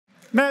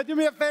Man, do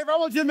me a favor. I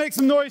want you to make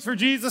some noise for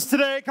Jesus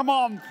today. Come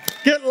on,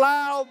 get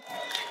loud.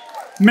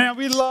 Man,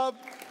 we love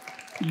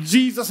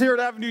Jesus here at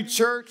Avenue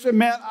Church. And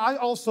man, I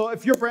also,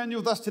 if you're brand new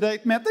with us today,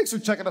 man, thanks for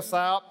checking us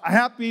out.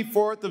 Happy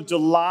 4th of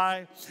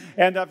July.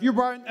 And if you're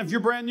brand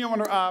new, I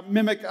want to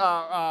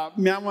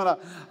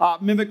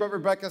mimic what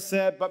Rebecca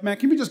said. But man,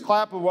 can we just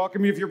clap and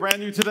welcome you if you're brand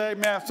new today?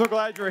 Man, I'm so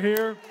glad you're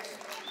here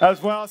as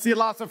well. I see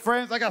lots of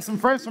friends. I got some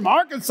friends from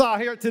Arkansas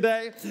here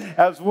today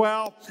as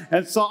well.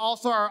 And so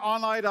also our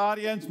online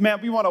audience,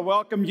 man, we want to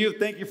welcome you.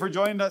 Thank you for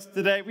joining us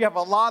today. We have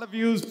a lot of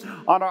views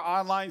on our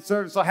online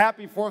service. So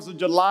happy 4th of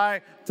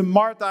July to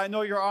Martha. I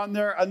know you're on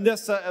there.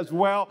 Anissa as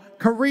well.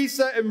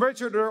 Carissa and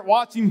Richard are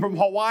watching from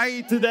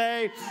Hawaii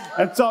today.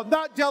 And so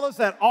not jealous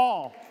at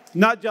all.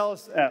 Not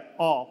jealous at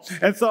all.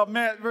 And so,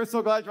 man, we're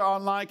so glad you're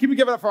online. Can we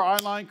give it up for our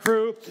online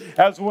crew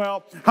as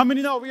well? How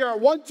many know we are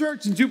one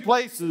church in two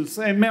places?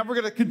 And, man, we're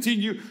going to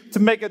continue to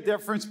make a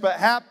difference. But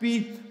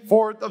happy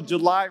 4th of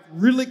July.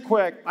 Really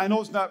quick, I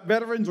know it's not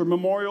Veterans or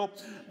Memorial,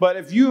 but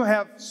if you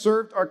have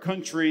served our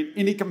country in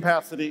any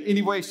capacity,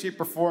 any way,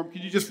 shape, or form,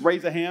 can you just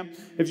raise a hand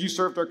if you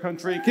served our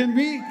country? Can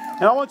we?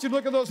 And I want you to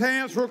look at those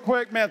hands real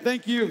quick, man.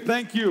 Thank you.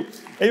 Thank you.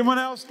 Anyone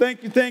else?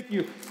 Thank you. Thank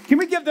you. Can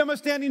we give them a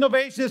standing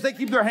ovation as they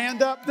keep their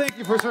hand up? Thank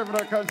you for serving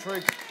our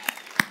country.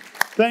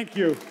 Thank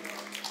you.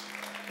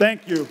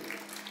 Thank you.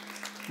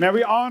 Man,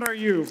 we honor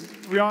you.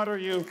 We honor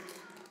you.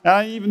 And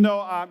I even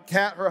know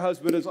Kat, her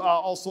husband, is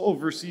also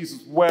overseas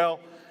as well.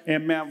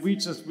 And man, we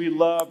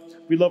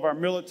love our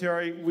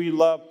military. We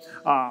love,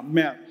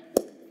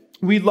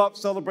 we love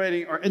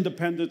celebrating our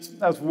independence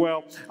as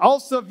well.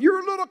 Also, if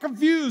you're a little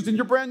confused and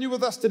you're brand new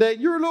with us today,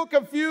 you're a little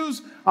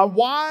confused on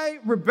why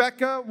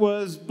Rebecca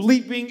was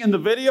bleeping in the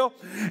video.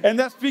 And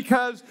that's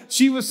because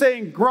she was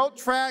saying growth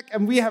track,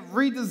 and we have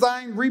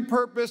redesigned,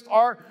 repurposed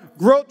our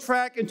growth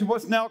track into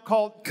what's now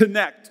called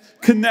Connect.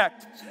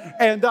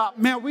 And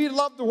man, we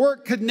love the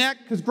word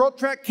connect because growth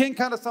track can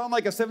kind of sound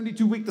like a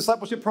 72-week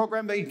discipleship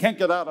program that you can't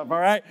get out of, all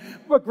right?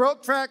 But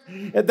growth track,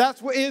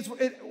 that's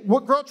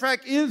what growth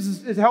track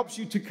is it helps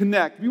you to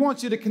connect. We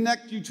want you to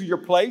connect you to your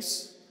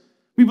place.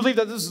 We believe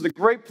that this is a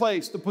great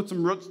place to put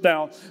some roots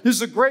down. This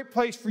is a great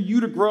place for you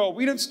to grow.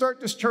 We didn't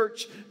start this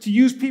church to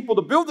use people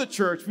to build a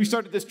church. We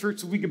started this church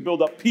so we could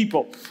build up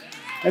people.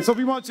 And so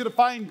we want you to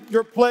find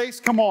your place.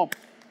 Come on.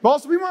 But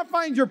also, we want to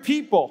find your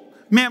people.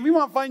 Man, we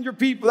want to find your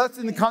people. That's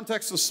in the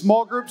context of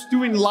small groups,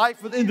 doing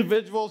life with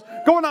individuals,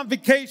 going on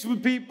vacation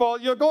with people,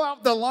 go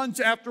out to lunch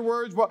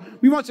afterwards. Well,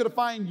 we want you to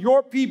find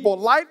your people.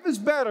 Life is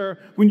better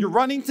when you're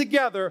running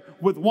together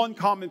with one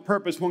common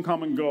purpose, one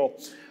common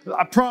goal.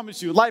 I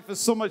promise you, life is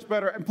so much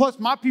better. And plus,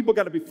 my people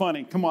got to be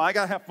funny. Come on, I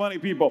got to have funny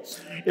people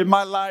in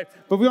my life.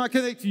 But we want to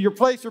connect to your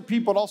place, your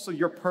people, and also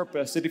your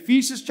purpose. In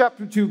Ephesians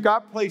chapter 2,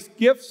 God placed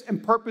gifts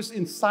and purpose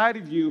inside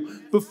of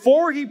you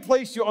before he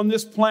placed you on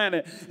this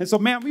planet. And so,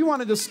 man, we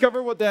want to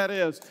discover what that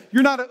is.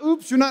 You're not an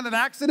oops, you're not an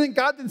accident.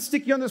 God didn't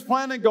stick you on this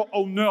planet and go,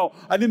 oh no,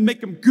 I didn't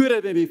make him good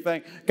at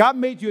anything. God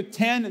made you a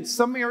 10 in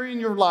some area in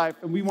your life,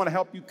 and we want to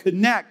help you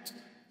connect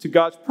to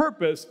God's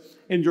purpose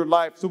in your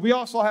life. So we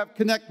also have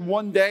Connect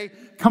One Day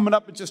coming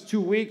up in just 2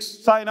 weeks.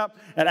 Sign up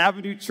at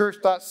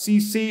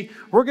avenuechurch.cc.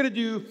 We're going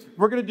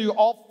to do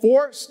all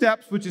 4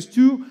 steps, which is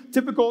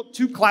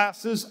two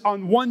classes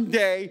on one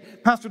day.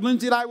 Pastor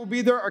Lindsay and I will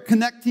be there. Our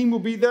Connect team will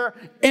be there,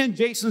 and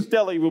Jason's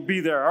Deli will be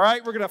there. All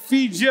right, we're going to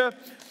feed you.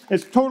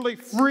 It's totally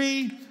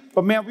free,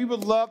 but man, we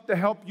would love to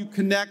help you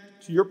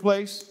connect to your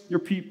place, your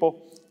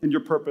people, and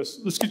your purpose.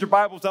 Let's get your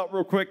Bibles out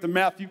real quick to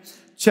Matthew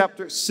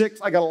chapter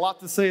 6. I got a lot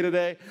to say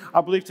today.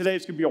 I believe today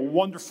is going to be a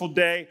wonderful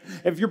day.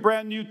 If you're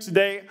brand new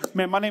today,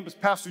 man, my name is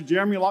Pastor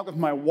Jeremy, along with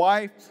my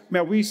wife.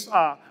 Man, we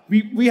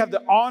have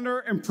the honor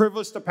and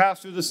privilege to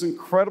pastor this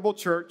incredible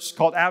church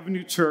called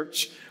Avenue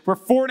Church. We're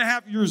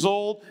 4.5 years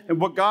old, and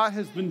what God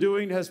has been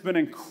doing has been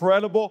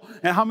incredible.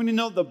 And how many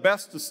know the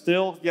best is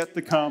still yet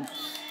to come?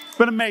 It's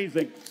been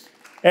amazing.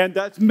 And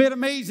it's been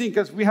amazing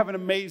because we have an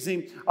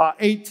amazing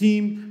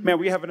A-team. Man,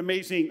 we have an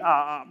amazing,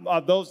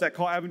 those that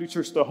call Avenue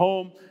Church their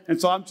home. And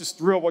so I'm just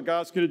thrilled what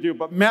God's going to do.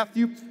 But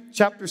Matthew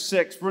chapter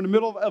 6, we're in the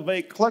middle of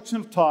a collection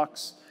of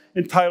talks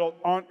entitled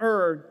On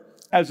Earth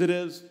as It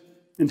Is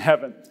in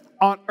Heaven.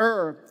 On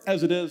earth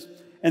as it is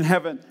in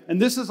heaven.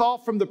 And this is all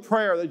from the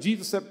prayer that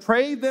Jesus said,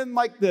 pray then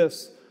like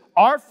this,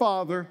 Our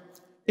Father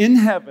in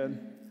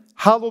heaven,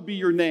 hallowed be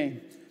your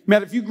name.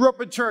 Man, if you grew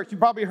up in church, you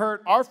probably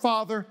heard, Our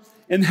Father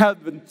in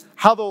heaven,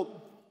 hallowed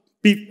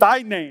be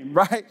thy name,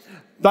 right?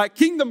 Thy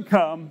kingdom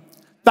come,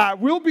 thy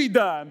will be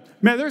done.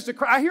 Man,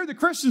 I hear the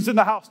Christians in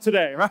the house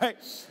today, right?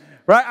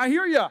 Right? I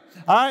hear you. All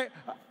right?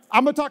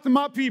 I'm going to talk to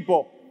my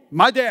people.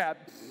 My dad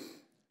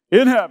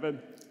in heaven,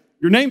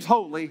 your name's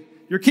holy,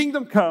 your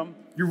kingdom come,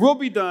 your will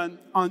be done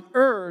on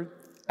earth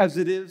as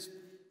it is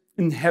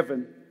in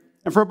heaven.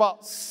 And for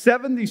about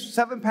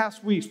 77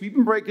 past weeks, we've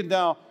been breaking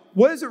down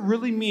what does it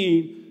really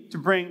mean to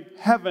bring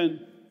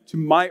heaven to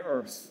my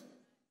earth,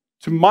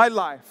 to my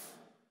life.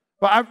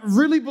 But I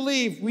really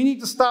believe we need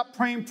to stop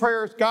praying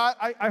prayers, God,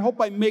 I hope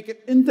I make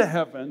it into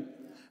heaven.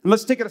 And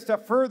let's take it a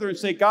step further and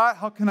say, God,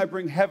 how can I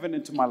bring heaven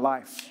into my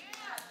life?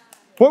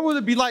 What would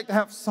it be like to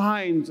have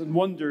signs and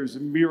wonders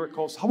and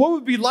miracles? What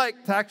would it be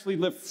like to actually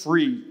live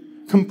free,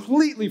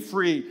 completely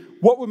free?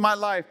 What would my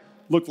life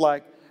look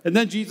like? And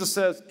then Jesus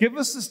says, give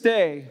us this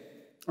day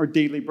our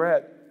daily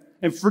bread,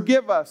 and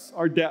forgive us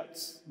our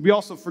debts. We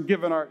also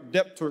forgiven our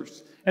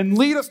debtors. And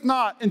lead us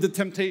not into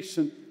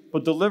temptation,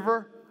 but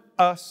deliver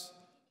us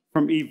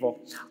from evil.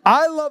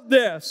 I love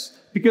this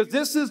because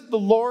this is the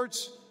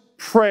Lord's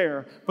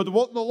Prayer. But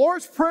what the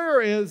Lord's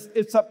Prayer is,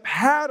 it's a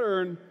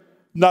pattern,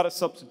 not a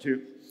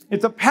substitute.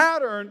 It's a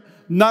pattern,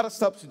 not a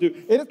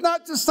substitute. It is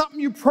not just something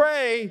you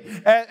pray,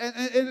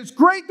 and it's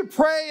great to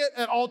pray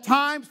at all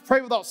times,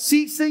 pray without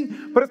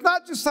ceasing, but it's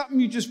not just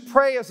something you just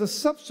pray as a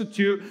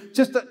substitute,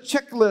 just a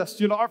checklist.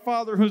 You know, our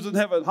Father who's in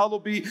heaven,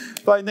 hallowed be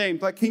thy name.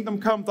 Thy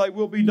kingdom come, thy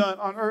will be done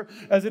on earth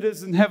as it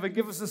is in heaven.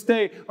 Give us this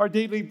day our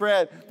daily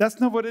bread. That's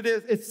not what it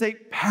is. It's a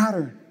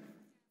pattern.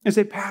 It's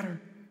a pattern.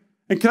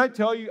 And can I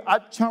tell you,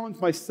 I've challenged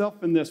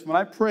myself in this. When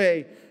I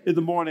pray in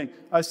the morning,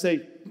 I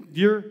say,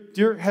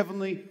 dear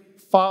Heavenly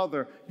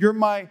Father, you're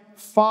my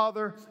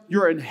Father,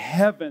 you're in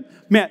heaven.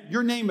 Man,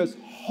 your name is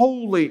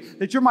holy,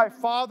 that you're my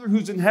Father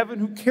who's in heaven,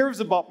 who cares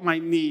about my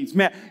needs.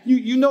 Man,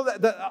 you know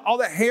that all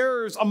the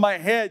hairs on my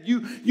head,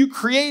 you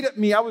created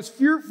me. I was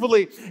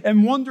fearfully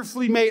and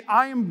wonderfully made.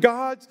 I am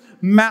God's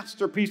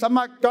masterpiece. I'm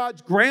not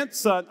God's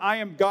grandson. I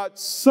am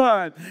God's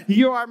son.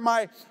 You are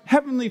my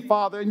Heavenly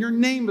Father, and your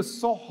name is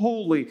so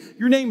holy.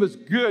 Your name is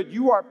good.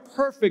 You are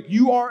perfect.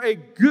 You are a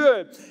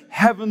good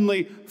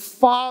Heavenly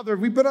Father.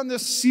 We've been on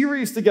this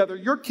series together,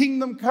 Your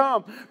Kingdom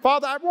Come.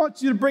 Father, I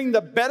want you to bring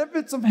the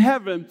benefits of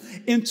heaven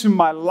into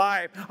my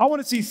life. I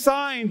want to see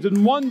signs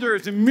and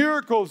wonders and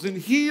miracles and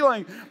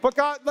healing. But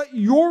God, let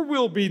your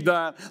will be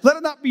done. Let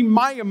it not be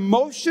my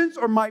emotions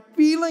or my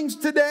feelings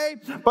today,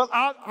 but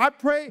I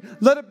pray,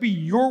 let it be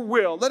your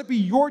will. Let it be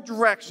your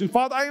direction.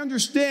 Father, I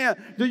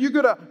understand that you're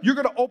gonna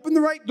open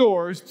the right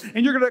doors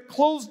and you're gonna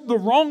close the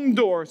wrong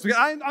doors.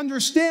 I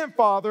understand,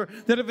 Father,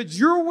 that if it's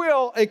your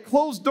will, a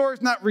closed door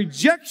is not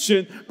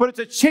rejection, but it's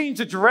a change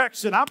of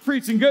direction. I'm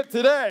preaching good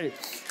today.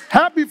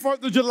 Happy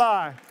 4th of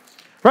July.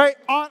 Right?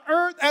 On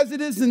earth as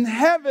it is in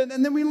heaven.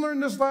 And then we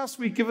learned this last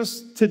week. Give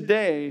us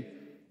today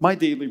my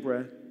daily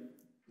bread.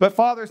 But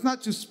Father, it's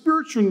not just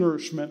spiritual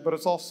nourishment, but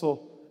it's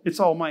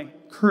all my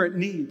current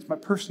needs, my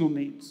personal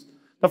needs.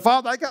 Now,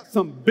 Father, I got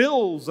some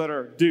bills that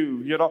are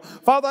due, you know.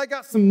 Father, I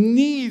got some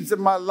needs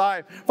in my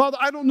life. Father,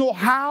 I don't know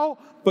how,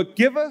 but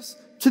give us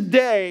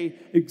today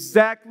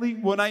exactly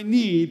what I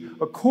need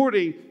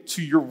according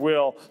to your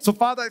will. So,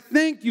 Father, I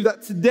thank you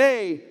that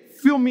today,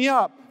 fill me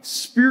up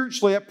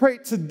spiritually. I pray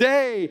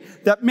today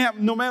that, man,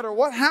 no matter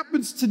what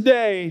happens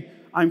today,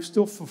 I'm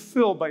still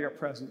fulfilled by your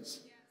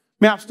presence.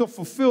 Man, I'm still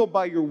fulfilled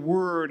by your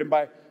word and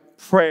by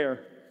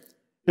prayer.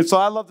 And so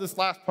I love this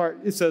last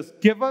part. It says,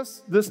 give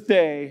us this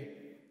day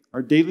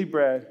our daily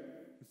bread.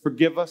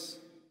 Forgive us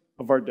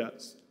of our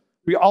debts.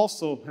 We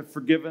also have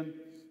forgiven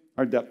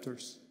our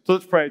debtors. So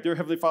let's pray. Dear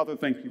Heavenly Father,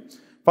 thank you.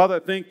 Father, I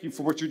thank you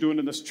for what you're doing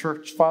in this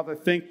church. Father,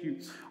 thank you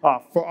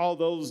for all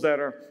those that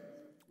are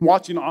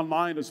watching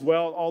online as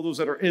well, all those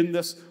that are in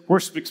this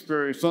worship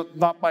experience,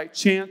 not by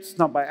chance,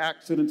 not by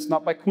accidents,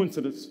 not by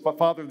coincidence, but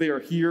Father, they are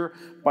here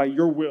by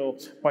your will,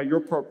 by your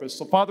purpose.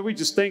 So Father, we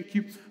just thank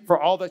you for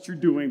all that you're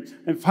doing.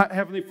 And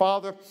Heavenly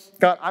Father,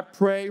 God, I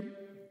pray,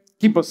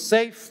 keep us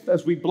safe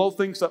as we blow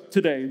things up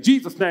today. In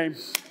Jesus' name,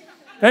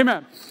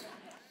 amen.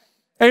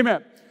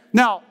 Amen.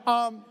 Now,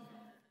 about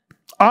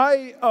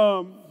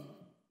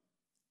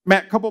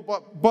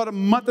a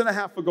month and a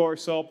half ago,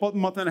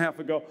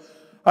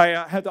 I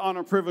had the honor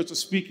and privilege of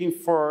speaking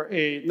for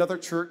another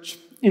church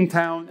in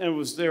town, and it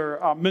was their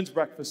men's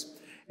breakfast.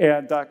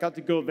 And got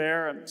to go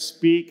there and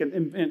speak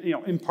and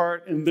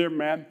impart in their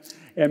men.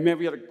 And man,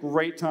 we had a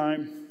great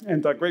time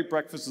and a great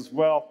breakfast as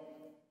well.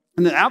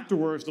 And then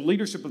afterwards, the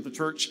leadership of the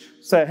church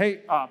said, hey,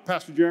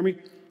 Pastor Jeremy,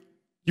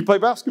 you play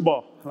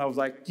basketball? And I was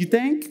like, you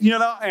think?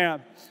 And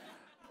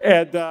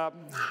I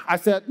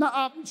said,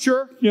 no,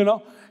 sure,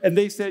 And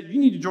they said, you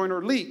need to join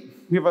our league.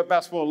 We have a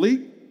basketball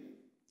league.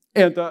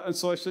 And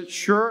so I said,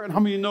 sure. And how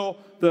many of you know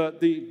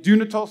the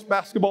Dunatos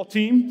basketball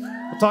team?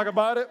 We'll talk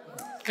about it.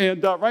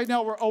 And right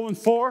now we're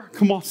 0-4.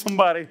 Come on,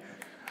 somebody.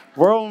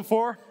 We're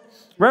 0-4.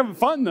 We're having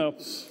fun, though.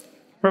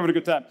 We're having a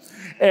good time.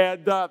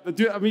 And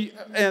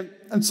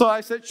so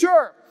I said,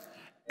 sure.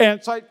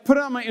 And so I put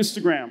it on my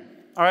Instagram.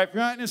 All right, if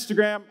you're not on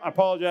Instagram, I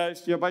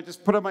apologize. But I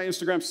just put on my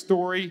Instagram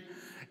story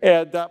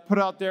and put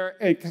it out there.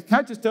 And can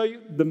I just tell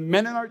you, the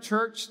men in our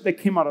church, they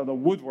came out of the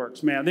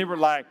woodworks, man. They were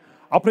like,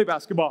 I'll play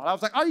basketball. And I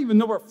was like, I don't even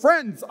know we're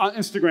friends on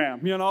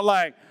Instagram. You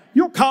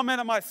don't comment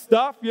on my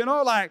stuff, where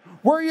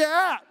are you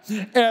at?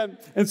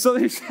 And so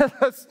they said,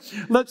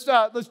 let's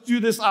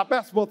do this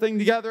basketball thing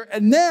together.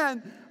 And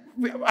then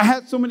I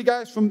had so many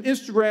guys from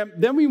Instagram.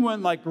 Then we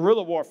went like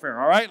guerrilla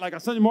warfare, all right? Like on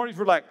Sunday mornings,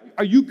 we're like,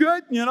 are you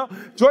good?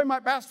 Join my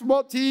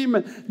basketball team.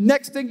 And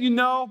next thing you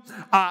know,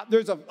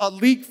 there's a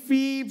league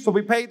fee. So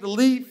we paid the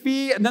league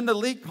fee. And then the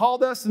league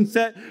called us and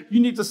said, you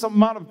need some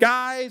amount of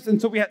guys.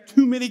 And so we had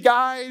too many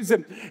guys.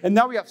 And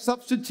now we have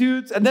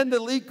substitutes. And then the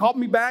league called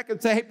me back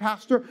and said, hey,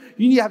 Pastor,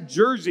 you need to have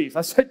jerseys.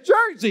 I said,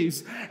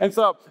 jerseys. And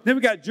so then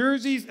we got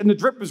jerseys. And the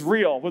drip is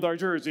real with our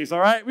jerseys, all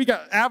right? We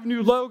got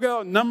Avenue logo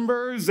and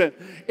numbers. And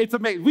it's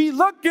amazing. We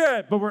look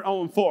good, but we're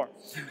 0-4.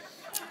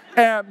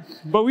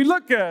 But we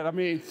look good. I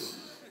mean,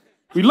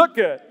 we look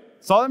good.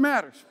 That's all that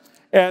matters.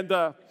 And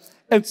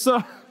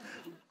so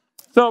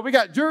we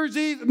got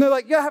jerseys, and they're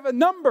like, have a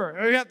number.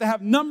 We have to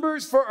have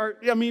numbers for our,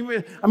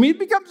 it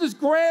becomes this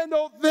grand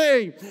old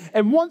thing.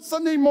 And one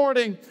Sunday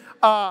morning,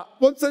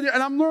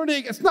 and I'm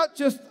learning, it's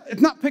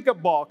not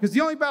pickup ball, because the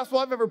only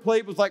basketball I've ever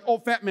played was like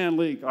old fat man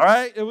league, all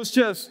right? It was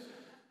just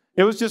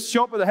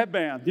show up with a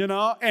headband,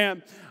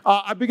 And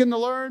I began to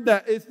learn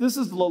that this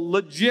is a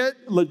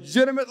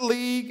legitimate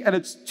league, and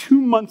it's 2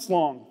 months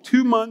long.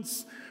 2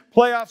 months.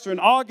 Playoffs are in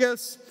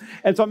August.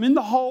 And so I'm in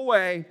the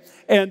hallway,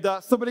 and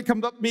somebody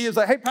comes up to me and is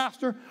like, hey,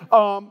 Pastor,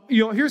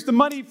 here's the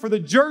money for the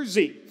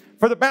jersey,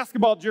 for the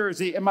basketball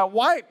jersey. And my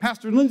wife,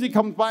 Pastor Lindsay,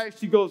 comes by, and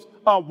she goes,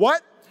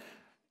 what?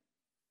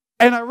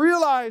 And I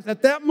realized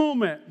at that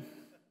moment,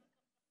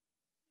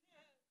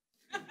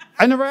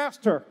 I never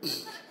asked her.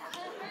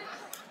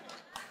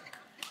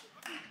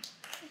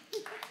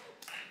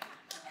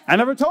 I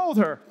never told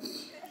her.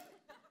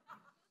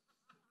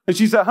 And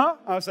she said, huh?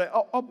 I said,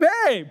 oh,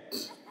 babe,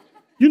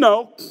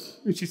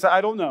 And she said,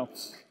 I don't know.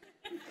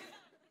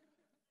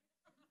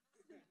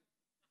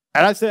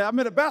 And I said, I'm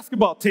in a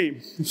basketball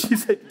team. And she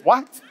said,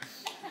 what?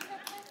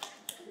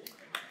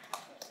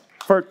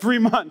 For 3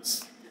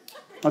 months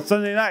on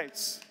Sunday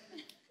nights.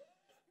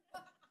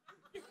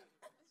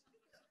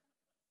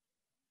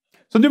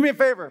 So do me a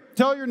favor.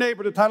 Tell your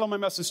neighbor the title of my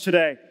message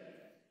today,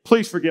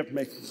 Please Forgive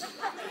Me.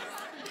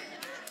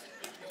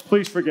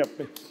 Please forgive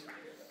me.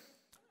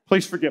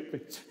 Please forgive me.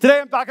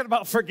 Today I'm talking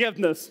about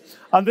forgiveness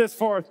on this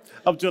 4th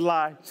of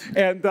July.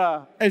 And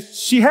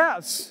she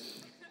has.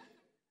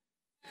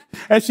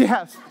 And she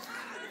has.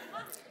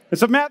 And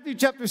so Matthew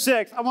chapter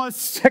 6, I want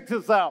to check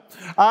this out.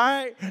 All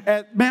right?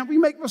 And man, we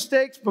make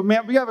mistakes, but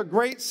man, we have a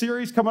great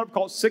series coming up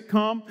called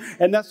Sitcom,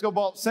 and that's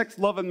about sex,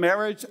 love, and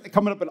marriage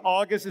coming up in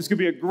August. It's going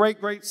to be a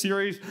great, great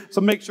series, so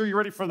make sure you're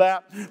ready for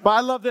that. But I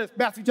love this.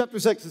 Matthew chapter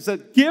 6, it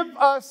says, give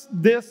us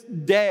this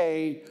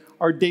day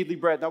our daily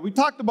bread. Now, we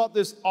talked about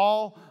this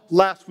all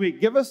last week.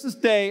 Give us this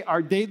day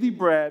our daily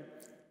bread,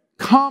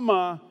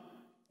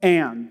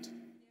 and.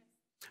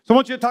 So I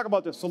want you to talk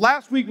about this. So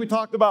last week we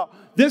talked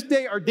about this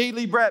day our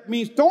daily bread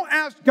means don't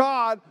ask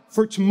God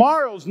for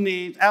tomorrow's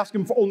needs. Ask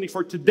him only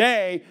for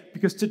today,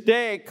 because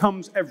today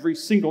comes every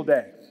single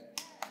day.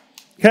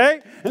 Okay?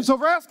 And so if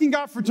we're asking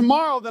God for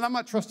tomorrow, then I'm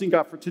not trusting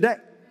God for today.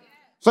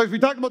 So we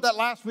talked about that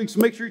last week,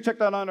 so make sure you check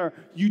that on our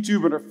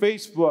YouTube and our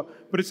Facebook.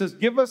 But it says,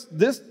 give us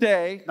this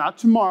day, not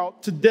tomorrow,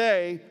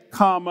 today,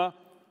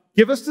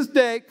 give us this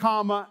day,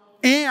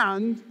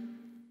 and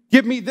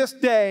give me this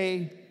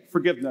day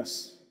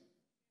forgiveness.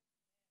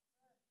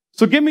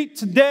 So give me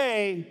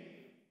today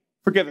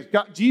forgiveness.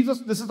 God,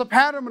 Jesus, this is a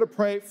pattern I'm going to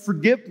pray.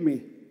 Forgive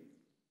me.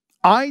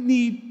 I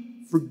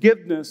need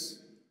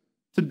forgiveness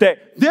today.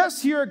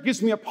 This here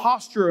gives me a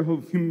posture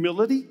of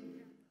humility,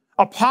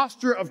 a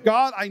posture of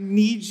God, I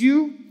need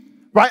you,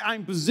 right?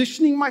 I'm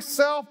positioning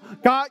myself.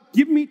 God,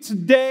 give me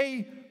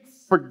today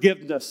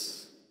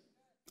forgiveness.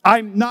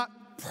 I'm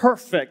not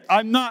perfect.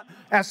 I'm not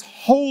as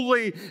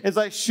holy as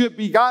I should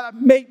be. God, I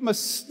make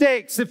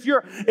mistakes. If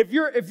you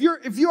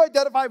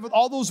identify with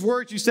all those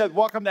words you said,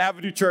 welcome to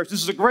Avenue Church.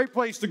 This is a great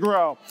place to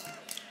grow,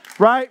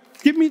 right?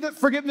 Give me the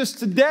forgiveness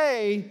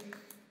today,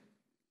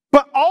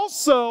 but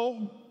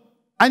also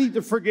I need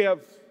to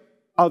forgive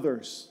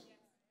others.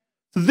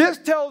 So this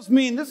tells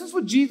me, and this is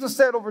what Jesus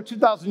said over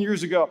 2,000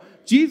 years ago.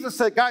 Jesus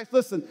said, guys,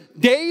 listen,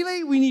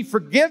 daily we need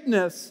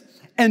forgiveness,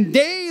 and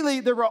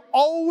daily there will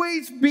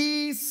always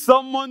be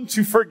someone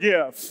to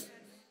forgive.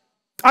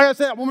 I gotta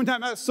say that one more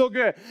time. That's so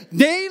good.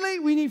 Daily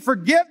we need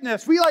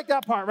forgiveness. We like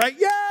that part, right?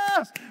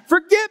 Yes,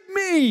 forgive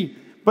me.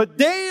 But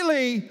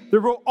daily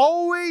there will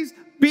always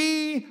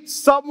be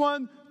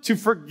someone to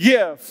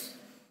forgive.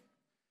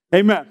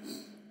 Amen.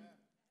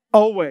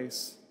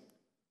 Always.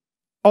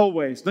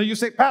 Always. Now you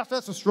say, Pastor,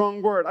 that's a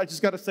strong word. I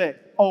just got to say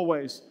it.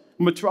 Always.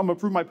 I'm going to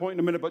prove my point in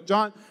a minute. But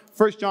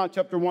 1 John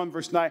chapter 1,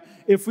 verse 9.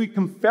 If we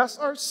confess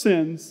our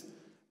sins,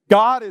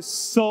 God is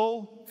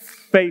so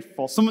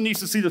faithful. Someone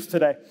needs to see this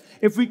today.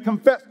 If we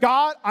confess,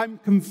 God, I'm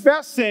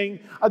confessing,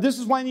 this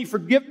is what I need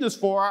forgiveness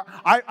for.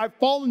 I've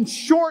fallen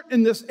short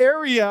in this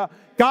area.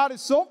 God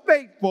is so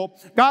faithful.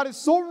 God is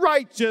so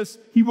righteous.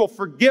 He will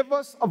forgive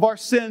us of our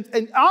sins.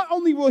 And not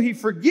only will he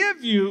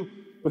forgive you,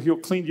 but he'll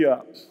clean you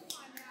up.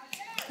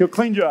 He'll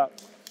clean you up.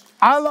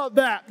 I love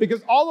that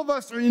because all of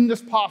us are in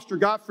this posture.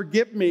 God,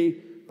 forgive me,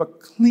 but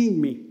clean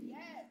me.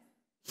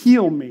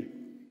 Heal me.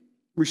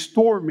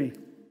 Restore me.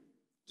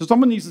 So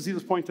someone needs to see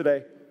this point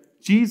today.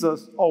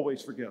 Jesus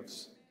always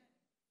forgives.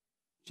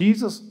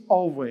 Jesus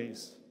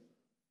always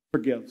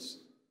forgives.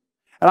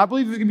 And I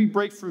believe there's going to be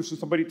breakthroughs for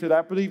somebody today.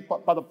 I believe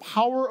by the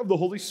power of the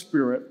Holy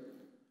Spirit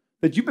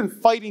that you've been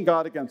fighting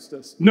God against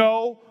this.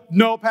 No,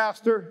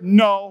 Pastor,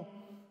 no.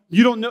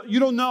 You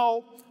don't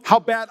know how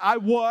bad I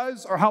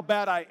was or how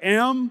bad I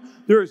am.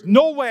 There is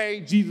no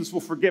way Jesus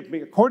will forgive me.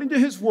 According to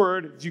his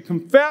word, if you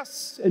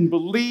confess and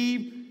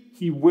believe,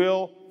 he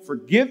will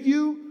forgive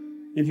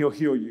you and he'll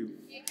heal you.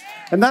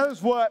 And that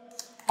is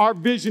what our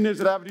vision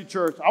is at Avenue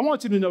Church. I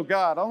want you to know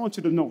God. I want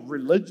you to know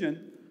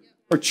religion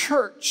or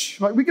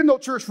church. Like, we can know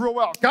church real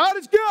well. God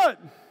is good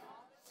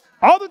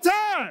all the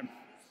time.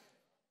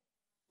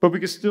 But we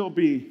can still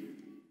be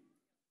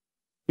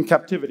in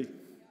captivity.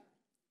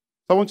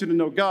 I want you to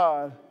know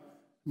God.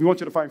 We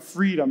want you to find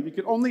freedom. You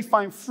can only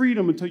find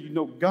freedom until you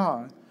know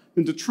God.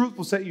 And the truth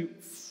will set you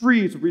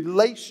free. It's a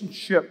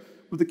relationship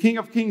with the King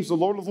of Kings, the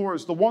Lord of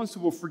Lords, the one who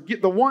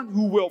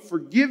will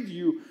forgive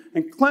you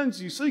and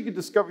cleanse you so you can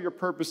discover your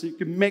purpose, so you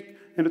can make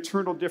an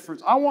eternal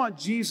difference. I want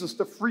Jesus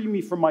to free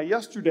me from my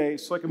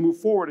yesterdays so I can move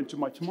forward into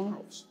my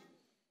tomorrows.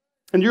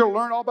 And you're going to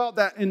learn all about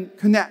that in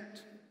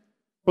Connect.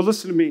 But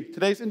listen to me.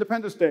 Today's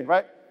Independence Day,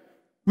 right?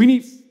 We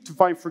need to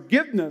find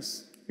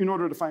forgiveness in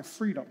order to find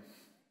freedom.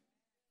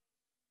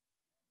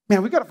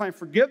 Man, we got to find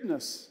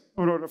forgiveness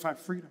in order to find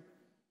freedom.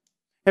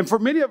 And for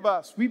many of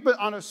us, we've been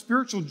on a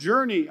spiritual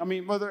journey. I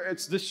mean, whether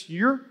it's this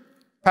year,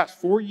 past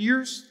 4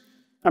 years,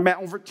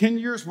 over 10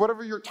 years,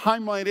 whatever your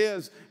timeline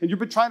is, and you've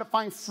been trying to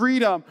find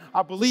freedom,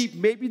 I believe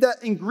maybe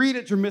that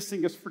ingredient you're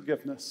missing is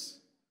forgiveness.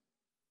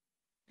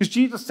 Because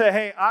Jesus said,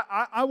 hey,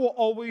 I will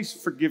always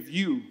forgive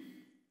you.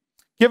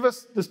 Give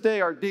us this day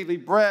our daily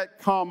bread,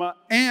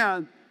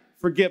 and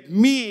forgive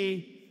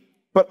me,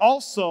 but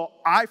also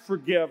I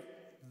forgive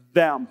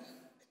them.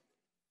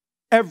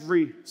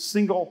 Every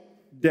single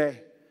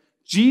day.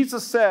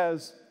 Jesus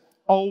says,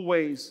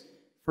 always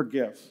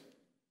forgive.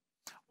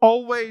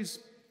 Always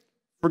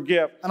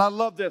forgive. And I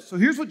love this. So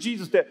here's what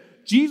Jesus did.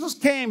 Jesus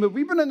came, and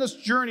we've been in this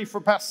journey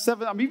for past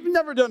 7. we've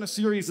never done a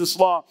series this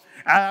long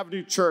at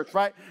Avenue Church,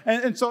 right?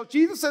 And so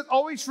Jesus said,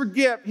 always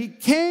forgive. He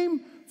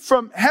came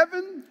from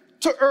heaven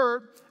to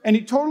earth, and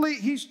he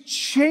is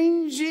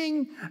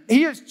changing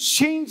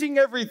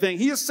everything.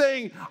 He is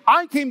saying,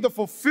 I came to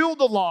fulfill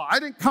the law.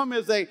 I didn't come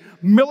as a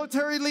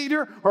military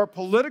leader or a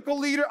political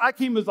leader. I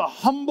came as a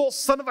humble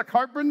son of a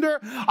carpenter.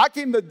 I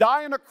came to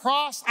die on a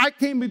cross. I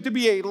came to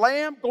be a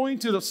lamb going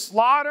to the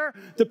slaughter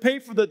to pay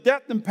for the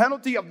death and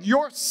penalty of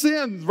your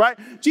sins, right?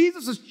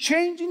 Jesus is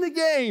changing the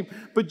game,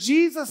 but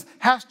Jesus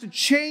has to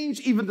change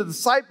even the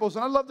disciples.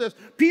 And I love this.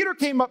 Peter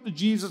came up to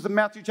Jesus in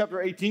Matthew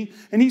chapter 18,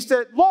 and he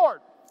said,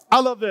 Lord, I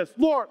love this.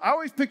 Lord, I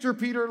always picture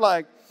Peter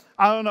like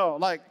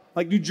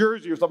New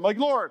Jersey or something. Like,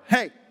 Lord,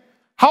 hey,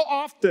 how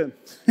often?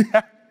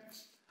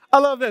 I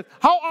love this.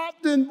 How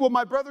often will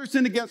my brother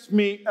sin against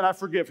me and I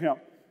forgive him?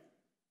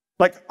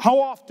 Like,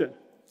 how often?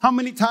 How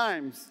many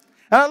times?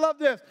 And I love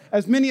this.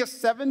 As many as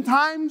 7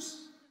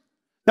 times?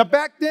 Now,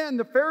 back then,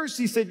 the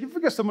Pharisees said, you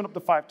forgive someone up to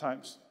 5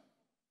 times.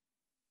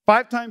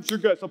 5 times, you're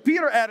good. So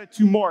Peter added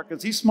 2 more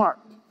because he's smart.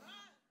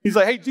 He's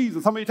like, hey,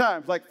 Jesus, how many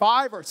times? Like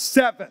 5 or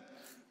 7?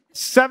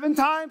 7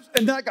 times,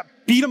 and then I got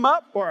beat them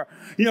up, or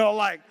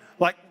like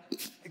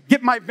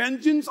get my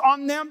vengeance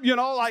on them.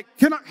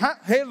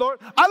 Hey Lord,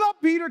 I love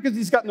Peter because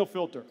he's got no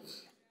filter.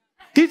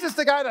 He's just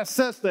the guy that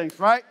says things,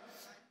 right?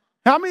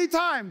 How many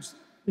times?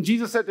 And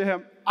Jesus said to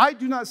him, I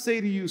do not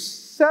say to you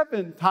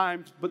 7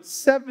 times, but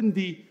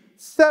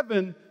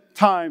 77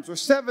 times, or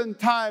 7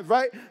 times,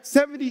 right?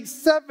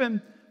 77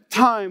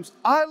 times.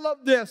 I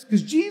love this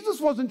because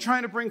Jesus wasn't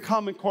trying to bring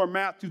Common Core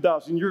math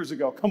 2,000 years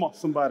ago. Come on,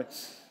 somebody.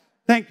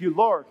 Thank you,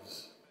 Lord.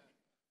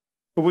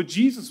 But what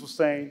Jesus was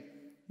saying,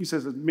 he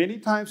says, as many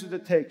times as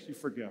it takes, you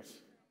forgive.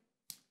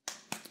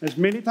 As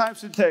many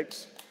times as it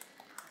takes,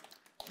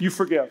 you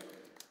forgive.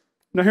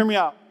 Now, hear me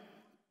out.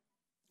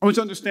 I want you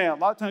to understand, a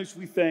lot of times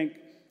we think,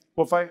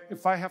 well,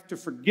 if I have to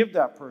forgive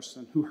that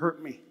person who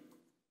hurt me,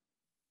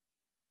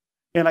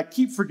 and I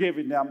keep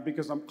forgiving them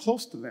because I'm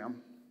close to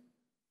them,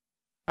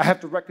 I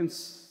have to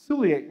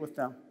reconciliate with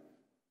them.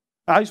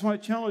 I just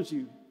want to challenge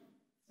you.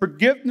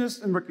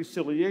 Forgiveness and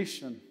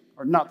reconciliation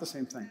are not the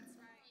same thing.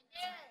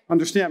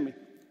 Understand me.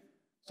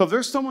 So if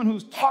there's someone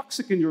who's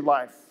toxic in your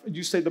life, and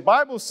you say, the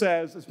Bible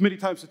says, as many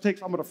times as it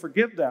takes, I'm going to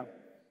forgive them.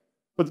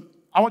 But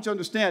I want you to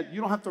understand, you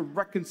don't have to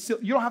reconcile,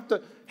 you don't have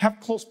to have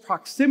close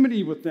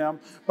proximity with them,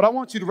 but I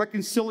want you to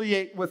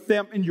reconciliate with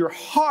them in your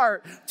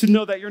heart to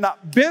know that you're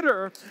not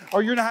bitter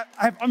or you're not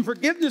have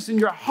unforgiveness in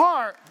your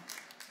heart.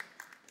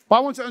 But I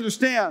want you to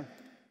understand,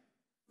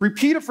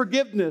 repeated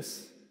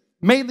forgiveness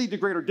may lead to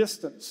greater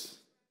distance,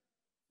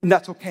 and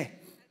that's okay.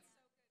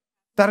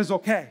 That is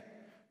okay.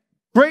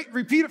 Great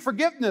repeated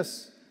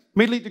forgiveness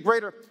may lead to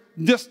greater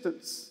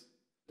distance.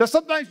 That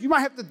sometimes you might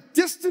have to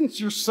distance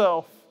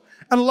yourself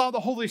and allow the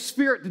Holy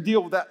Spirit to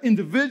deal with that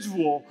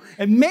individual.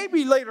 And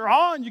maybe later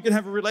on you can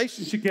have a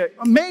relationship.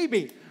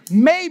 Maybe.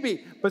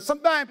 But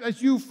sometimes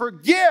as you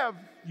forgive,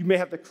 you may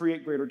have to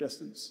create greater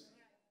distance.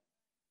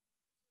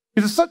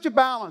 It's such a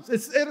balance.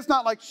 It is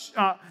not like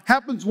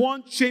happens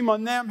once, shame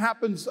on them,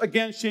 happens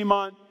again, shame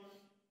on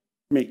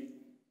Me.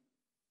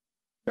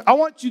 I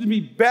want you to be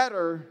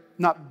better,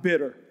 not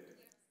bitter.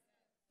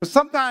 But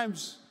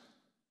sometimes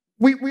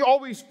we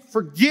always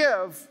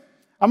forgive.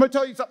 I'm going to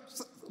tell you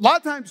something. A lot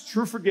of times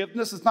true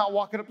forgiveness is not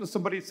walking up to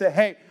somebody and say,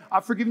 hey,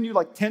 I've forgiven you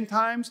like 10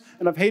 times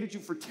and I've hated you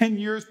for 10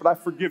 years, but I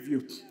forgive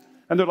you.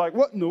 And they're like,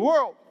 what in the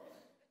world?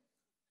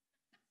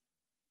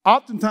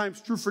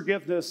 Oftentimes true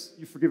forgiveness,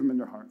 you forgive them in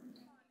your heart.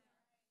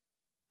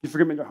 You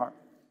forgive them in your heart.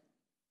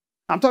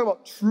 I'm talking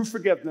about true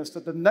forgiveness,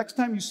 that the next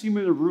time you see them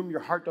in a room, your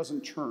heart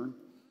doesn't churn.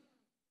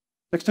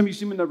 Next time you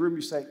see them in the room,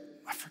 you say,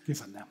 I've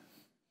forgiven them.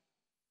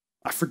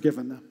 I've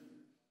forgiven them.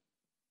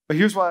 But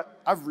here's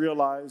what I've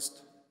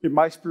realized in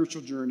my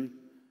spiritual journey.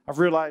 I've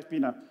realized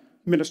being a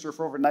minister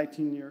for over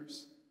 19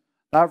 years.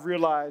 And I've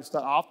realized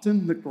that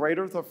often the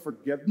greater the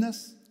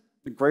forgiveness,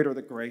 the greater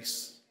the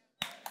grace.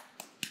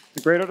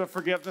 The greater the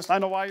forgiveness. I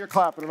know why you're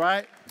clapping,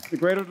 right? The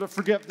greater the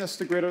forgiveness,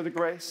 the greater the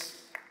grace.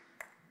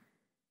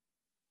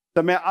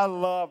 Man, I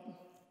love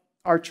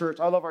our church.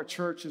 I love our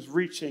church is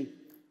reaching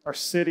our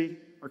city,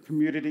 our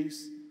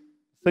communities,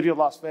 the city of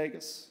Las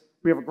Vegas.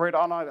 We have a great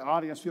online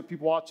audience. We have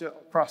people watch it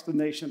across the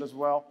nation as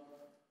well.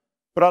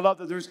 But I love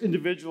that there's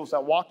individuals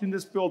that walked in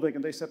this building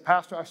and they said,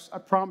 Pastor, I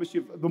promise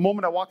you, the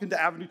moment I walk into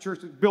Avenue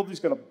Church, the building's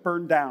going to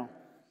burn down.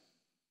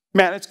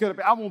 Man, it's going to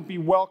be, I won't be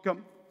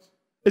welcome.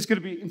 It's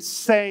going to be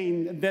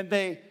insane. And then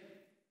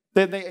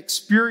they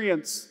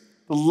experience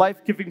the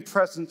life-giving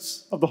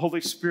presence of the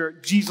Holy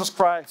Spirit, Jesus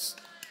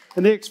Christ.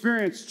 And they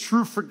experience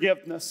true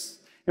forgiveness.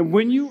 And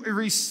when you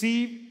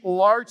receive a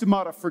large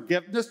amount of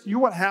forgiveness, you know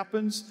what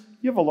happens?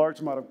 You have a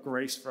large amount of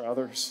grace for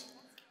others.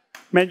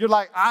 Man, you're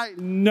like, I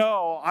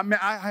know.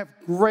 I have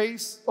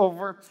grace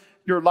over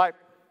your life.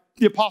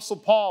 The Apostle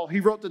Paul,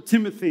 he wrote to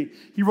Timothy.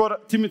 He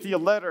wrote Timothy a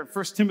letter,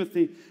 1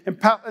 Timothy.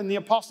 And the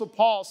Apostle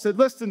Paul said,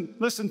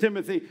 listen,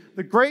 Timothy,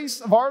 the grace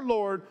of our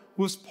Lord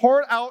was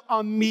poured out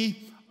on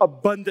me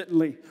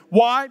abundantly.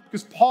 Why?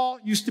 Because Paul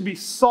used to be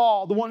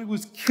Saul, the one who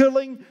was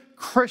killing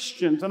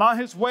Christians. And on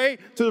his way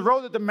to the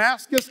road to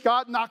Damascus,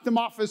 God knocked him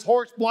off his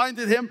horse,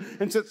 blinded him,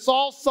 and said,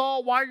 Saul,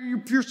 Saul, why are you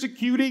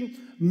persecuting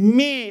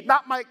me?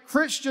 Not my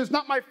Christians,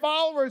 not my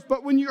followers,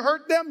 but when you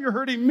hurt them, you're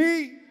hurting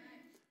me.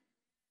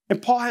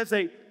 And Paul has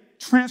a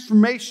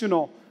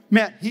transformational,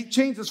 man, he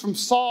changes from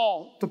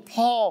Saul to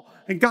Paul,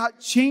 and God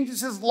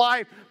changes his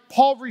life.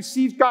 Paul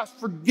receives God's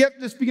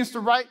forgiveness, begins to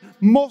write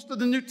most of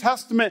the New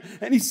Testament.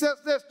 And he says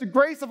this, the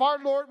grace of our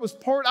Lord was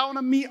poured out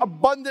on me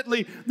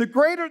abundantly. The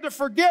greater the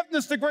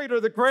forgiveness, the greater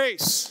the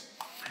grace.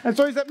 And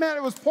so he said, man,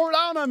 it was poured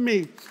out on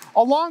me,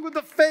 along with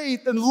the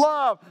faith and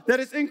love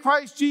that is in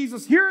Christ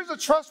Jesus. Here is a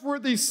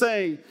trustworthy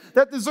saying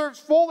that deserves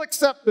full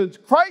acceptance.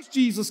 Christ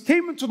Jesus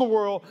came into the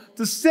world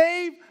to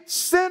save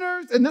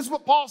sinners, and this is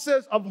what Paul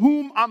says, of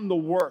whom I'm the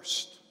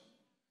worst.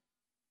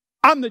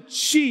 I'm the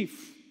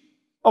chief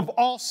of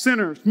all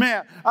sinners.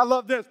 Man, I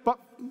love this.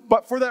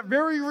 But for that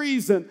very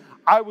reason,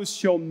 I was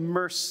shown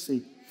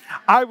mercy.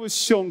 I was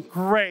shown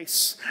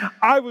grace.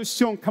 I was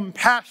shown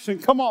compassion.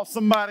 Come on,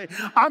 somebody.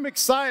 I'm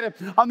excited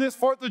on this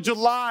 4th of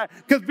July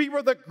because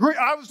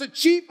I was the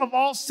chief of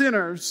all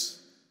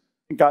sinners.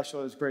 And God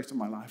showed his grace in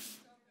my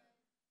life.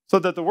 So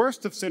that the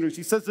worst of sinners,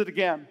 he says it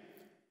again,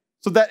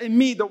 so that in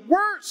me, the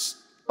worst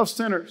of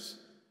sinners,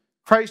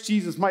 Christ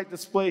Jesus might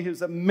display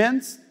his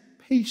immense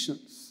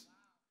patience.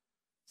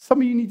 Some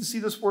of you need to see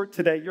this word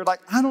today. You're like,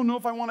 I don't know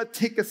if I want to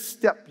take a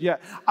step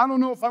yet. I don't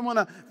know if I want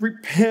to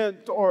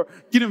repent or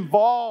get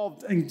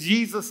involved. And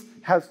Jesus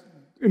has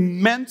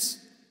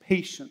immense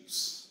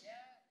patience.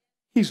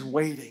 He's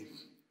waiting.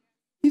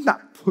 He's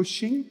not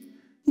pushing.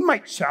 He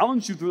might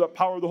challenge you through the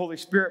power of the Holy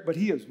Spirit, but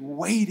he is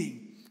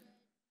waiting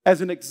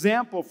as an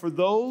example for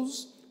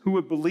those who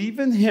would believe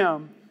in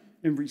him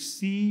and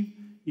receive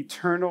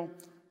eternal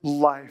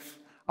life.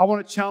 I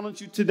want to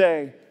challenge you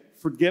today.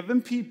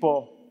 Forgiven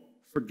people,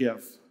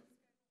 forgive.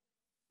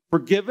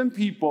 Forgiven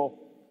people,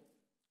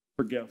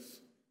 forgive.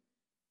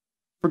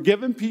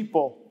 Forgiven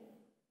people,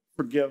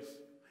 forgive.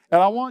 And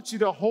I want you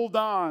to hold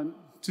on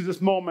to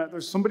this moment.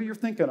 There's somebody you're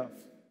thinking of.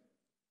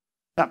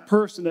 That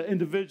person, that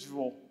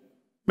individual,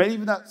 maybe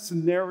even that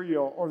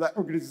scenario or that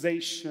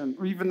organization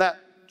or even that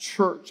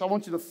church. I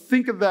want you to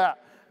think of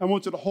that. I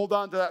want you to hold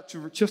on to that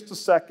for just a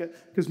second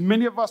because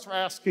many of us are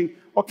asking,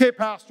 okay,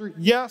 Pastor,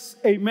 yes,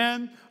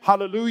 amen,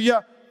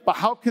 hallelujah, but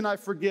how can I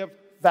forgive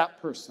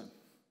that person?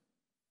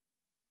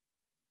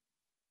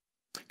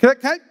 Can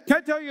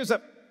I tell you is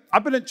that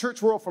I've been in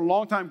church world for a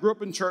long time, grew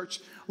up in church.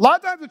 A lot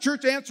of times the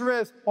church answer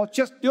is, well,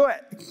 just do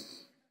it.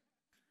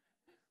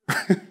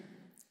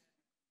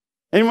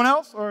 Anyone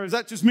else? Or is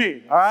that just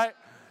me? All right?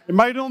 Am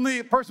I the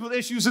only person with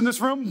issues in this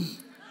room?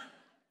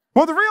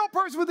 Well, the real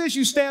person with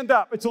issues stand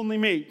up. It's only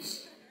me.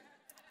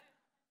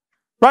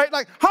 Right?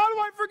 Like, how do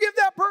I forgive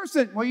that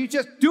person? Well, you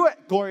just do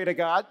it. Glory to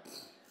God.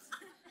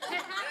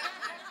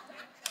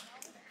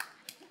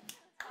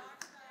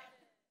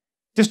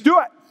 Just do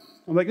it.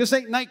 I'm like, this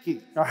ain't Nike,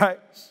 all right?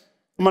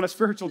 I'm on a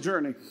spiritual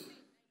journey.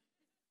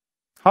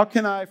 How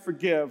can I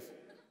forgive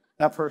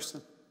that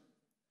person?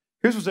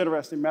 Here's what's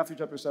interesting. Matthew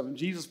chapter 7.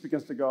 Jesus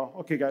begins to go,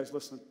 okay, guys,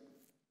 listen.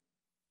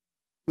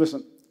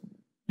 Listen.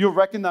 You'll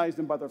recognize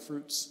them by their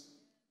fruits.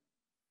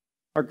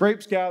 Are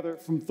grapes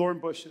gathered from thorn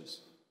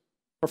bushes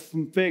or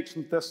from figs,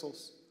 from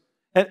thistles?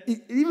 And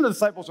even the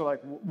disciples are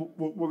like,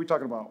 what are we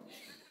talking about?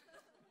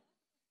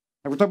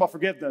 And we're talking about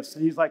forgiveness.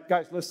 And he's like,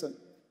 guys, listen.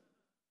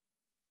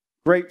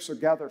 Grapes are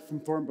gathered from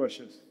thorn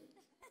bushes.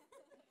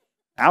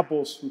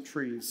 Apples from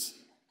trees.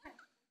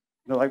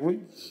 They're like, what?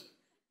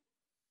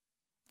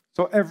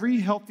 So every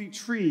healthy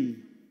tree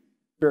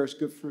bears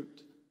good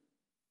fruit.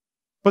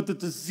 But the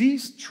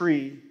diseased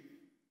tree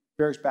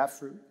bears bad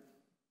fruit.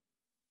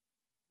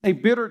 A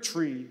bitter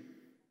tree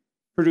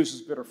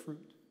produces bitter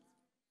fruit.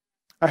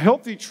 A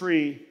healthy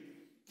tree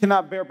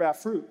cannot bear bad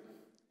fruit,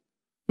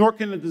 nor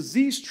can a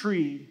diseased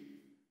tree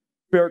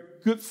bear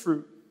good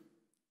fruit.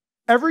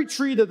 Every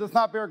tree that does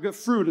not bear good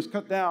fruit is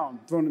cut down,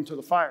 thrown into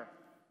the fire.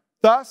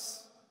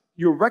 Thus,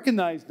 you'll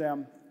recognize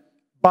them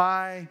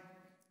by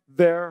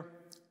their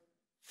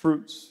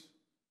fruits.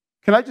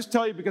 Can I just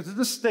tell you, because of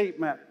this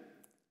statement,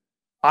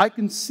 I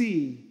can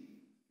see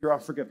your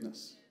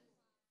unforgiveness.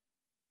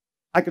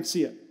 I can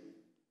see it.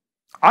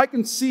 I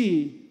can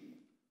see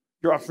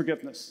your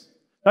unforgiveness.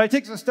 Now, he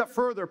takes it a step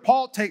further.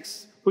 Paul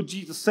takes what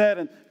Jesus said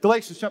in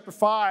Galatians chapter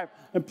 5,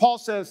 and Paul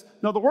says,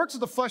 no, the works of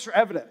the flesh are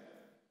evident.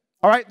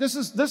 All right, this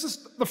is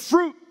the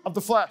fruit of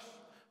the flesh.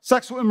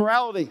 Sexual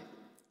immorality,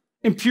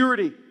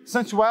 impurity,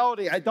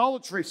 sensuality,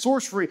 idolatry,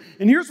 sorcery.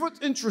 And here's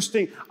what's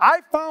interesting. I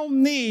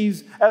found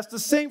these as the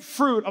same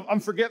fruit of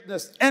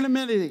unforgiveness,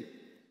 enmity,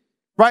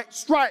 right?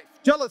 Strife,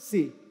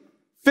 jealousy,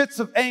 fits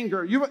of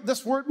anger. You know what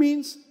this word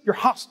means? You're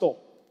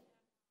hostile.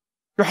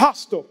 You're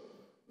hostile.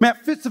 Man,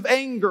 fits of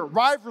anger,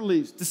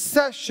 rivalries,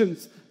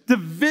 dissensions,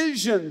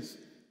 divisions,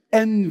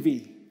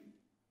 envy.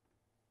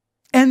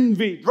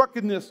 Envy,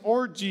 drunkenness,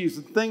 orgies,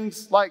 and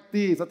things like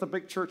these. That's a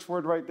big church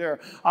word right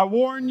there. I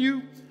warn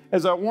you,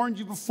 as I warned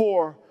you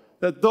before,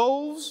 that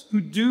those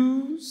who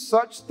do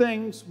such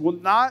things will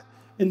not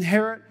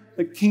inherit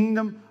the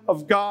kingdom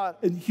of God.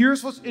 And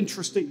here's what's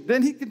interesting.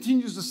 Then he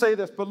continues to say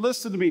this, but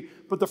listen to me.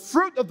 But the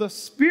fruit of the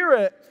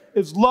Spirit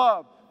is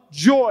love,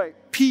 joy,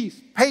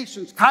 peace,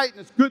 patience,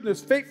 kindness,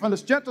 goodness,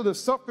 faithfulness,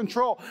 gentleness,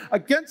 self-control.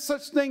 Against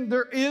such thing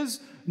there is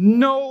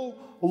no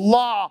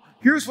law.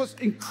 Here's what's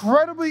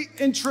incredibly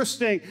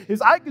interesting is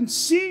I can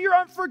see your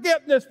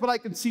unforgiveness, but I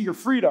can see your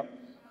freedom.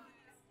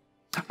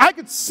 I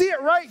can see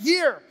it right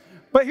here.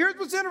 But here's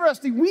what's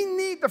interesting. We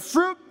need the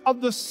fruit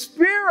of the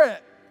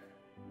Spirit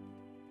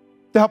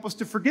to help us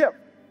to forgive.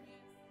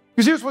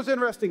 Because here's what's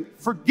interesting.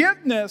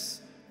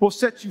 Forgiveness will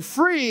set you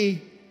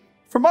free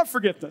from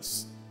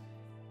unforgiveness.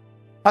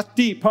 That's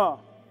deep, huh?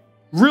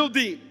 Real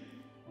deep.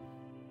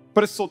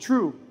 But it's so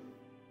true.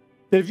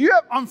 That if you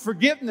have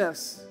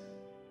unforgiveness,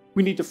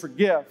 we need to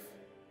forgive.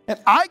 And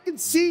I can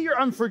see your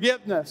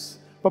unforgiveness.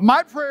 But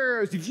my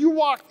prayer is if you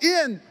walk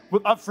in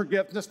with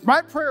unforgiveness,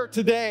 my prayer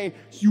today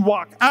is you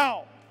walk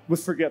out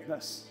with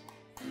forgiveness.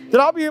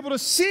 That I'll be able to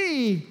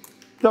see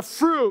the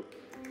fruit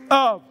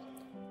of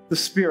the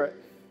Spirit.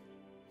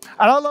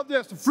 And I love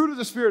this. The fruit of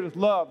the Spirit is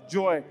love,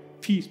 joy,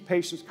 peace,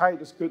 patience,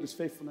 kindness, goodness,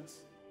 faithfulness.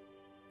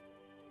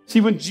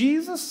 See, when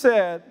Jesus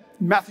said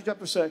in Matthew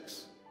chapter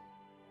 6,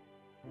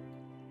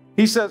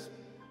 he says,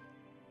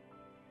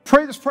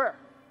 pray this prayer.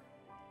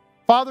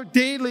 Father,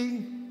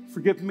 daily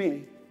forgive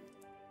me,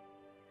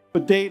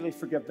 but daily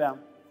forgive them.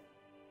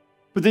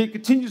 But then he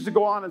continues to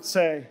go on and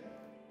say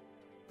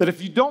that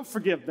if you don't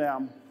forgive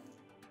them,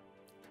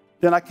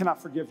 then I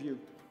cannot forgive you.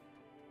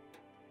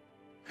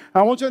 And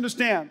I want you to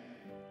understand,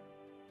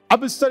 I've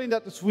been studying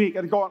that this week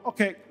and going,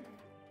 okay,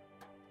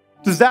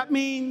 does that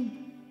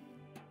mean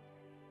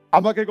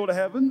I'm not going to go to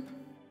heaven?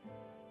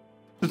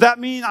 Does that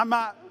mean I'm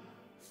not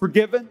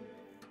forgiven?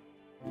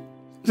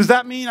 Does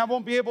that mean I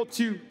won't be able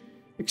to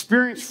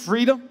experience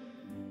freedom?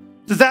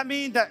 Does that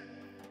mean that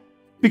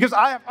because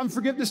I have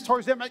unforgiveness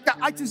towards them, I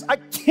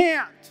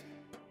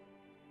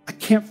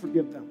can't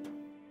forgive them?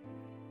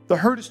 The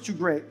hurt is too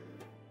great.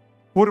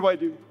 What do I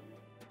do?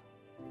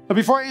 Now,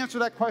 before I answer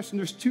that question,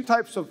 there's two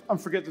types of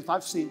unforgiveness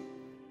I've seen.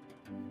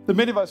 The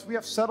many of us, we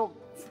have settled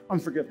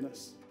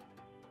unforgiveness.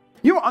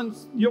 You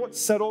know what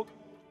settled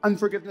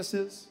unforgiveness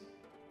is?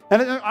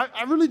 And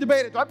I really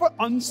debated. Do I put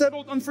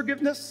unsettled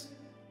unforgiveness?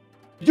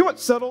 Do you know what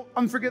settled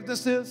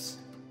unforgiveness is?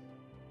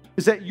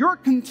 Is that you're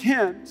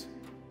content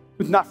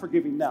with not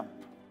forgiving them.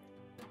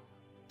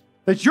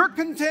 That you're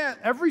content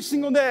every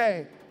single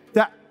day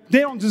that they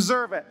don't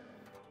deserve it.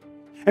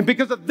 And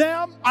because of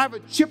them, I have a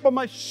chip on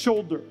my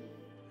shoulder.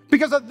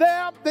 Because of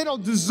them, they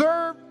don't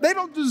deserve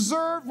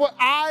what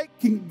I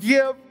can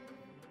give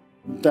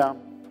them.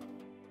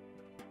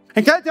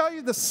 And can I tell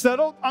you, the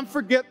settled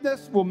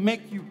unforgiveness will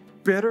make you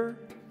bitter,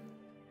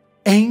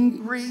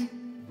 angry,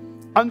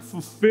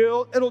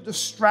 unfulfilled. It'll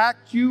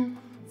distract you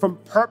from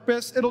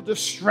purpose. It'll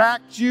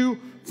distract you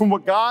from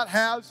what God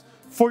has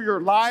for your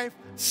life.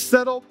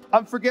 Settled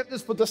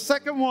unforgiveness. But the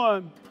second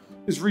one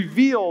is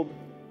revealed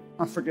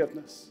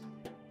unforgiveness.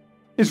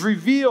 Is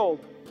revealed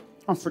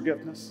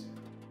unforgiveness.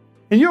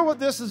 And you know what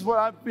this is what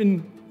I've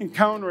been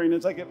encountering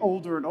as I get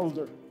older and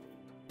older?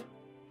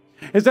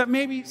 Is that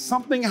maybe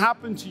something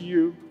happened to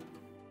you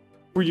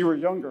when you were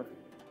younger.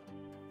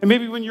 And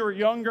maybe when you were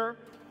younger,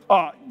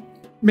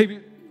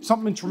 maybe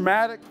something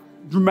dramatic,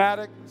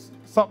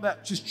 something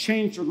that just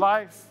changed your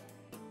life.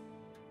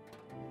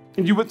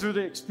 And you went through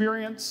the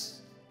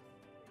experience.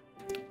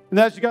 And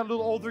as you got a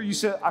little older, you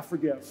said, I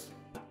forgive.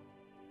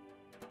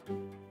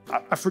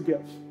 I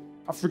forgive.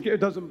 I forgive. It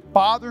doesn't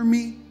bother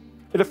me.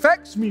 It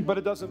affects me, but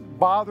it doesn't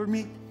bother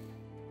me.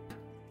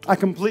 I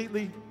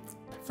completely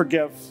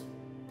forgive.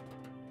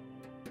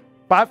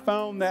 But I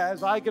found that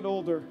as I get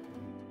older,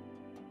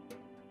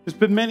 there's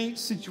been many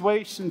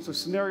situations or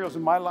scenarios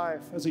in my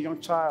life as a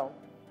young child,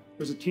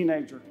 as a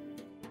teenager,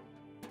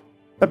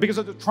 that because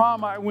of the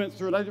trauma I went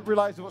through, and I didn't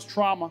realize it was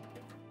trauma,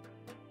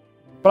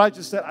 but I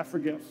just said, I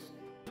forgive.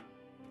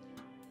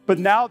 But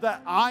now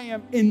that I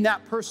am in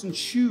that person's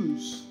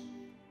shoes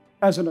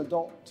as an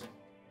adult,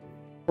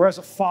 or as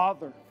a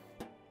father,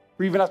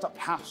 or even as a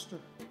pastor,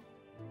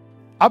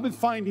 I've been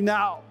finding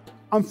out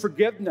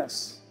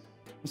unforgiveness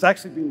is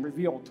actually being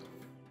revealed.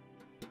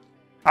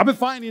 I've been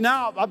finding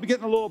out, I've been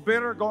getting a little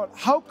bitter, going,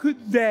 how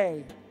could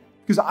they?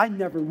 Because I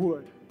never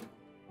would.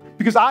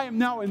 Because I am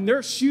now in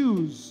their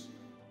shoes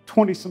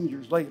 20-some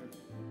years later.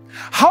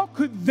 How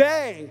could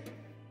they?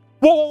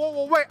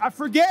 Whoa, wait, I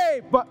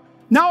forgave, but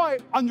now I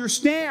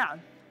understand.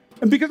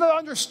 And because I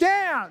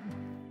understand,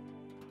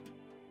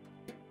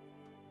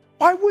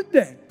 why would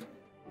they?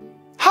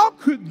 How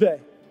could they?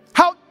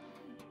 How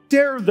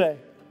dare they?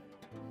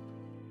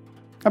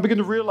 I begin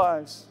to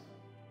realize,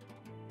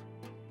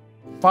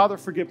 Father,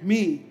 forgive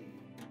me.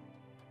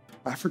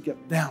 I forgive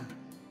them.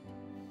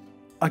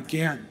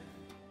 Again.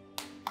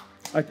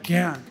 And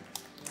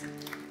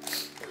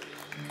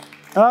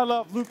I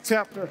love Luke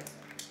chapter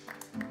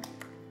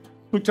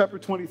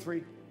 23.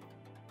 I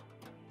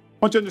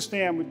want you to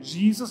understand, when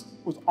Jesus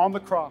was on the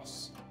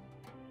cross,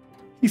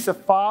 he said,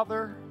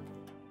 Father,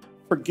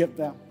 forgive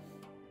them.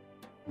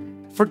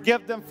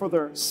 Forgive them for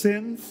their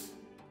sins.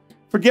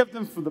 Forgive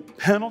them for the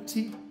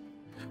penalty.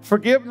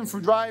 Forgive them for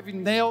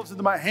driving nails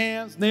into my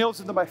hands,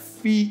 nails into my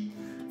feet.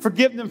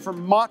 Forgive them for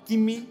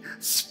mocking me,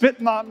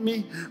 spitting on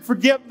me.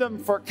 Forgive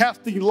them for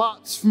casting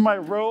lots from my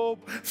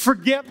robe.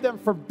 Forgive them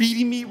for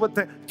beating me with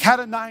the cat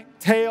o' nine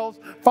tails.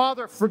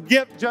 Father,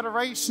 forgive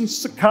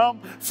generations to come.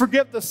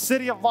 Forgive the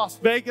city of Las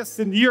Vegas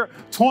in the year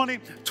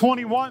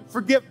 2021.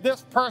 Forgive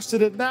this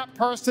person and that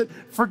person.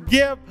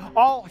 Forgive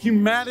all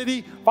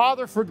humanity.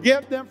 Father,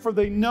 forgive them, for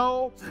they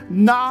know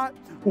not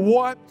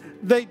what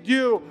they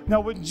do. Now,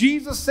 when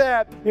Jesus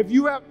said, if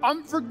you have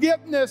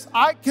unforgiveness,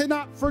 I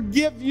cannot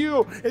forgive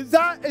you. Is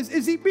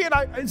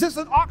this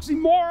an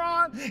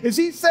oxymoron?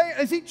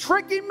 Is he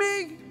tricking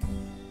me?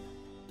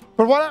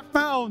 But what I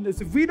found is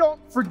if we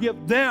don't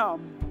forgive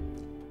them,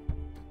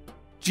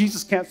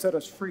 Jesus can't set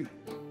us free.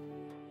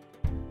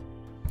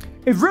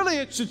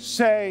 It should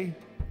say,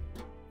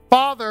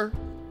 Father,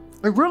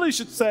 I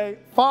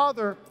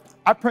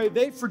pray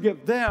they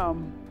forgive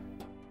them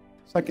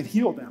so I can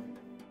heal them.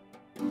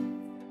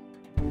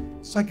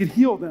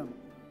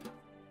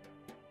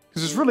 Because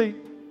it's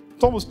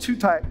almost two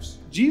types.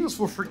 Jesus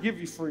will forgive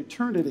you for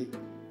eternity,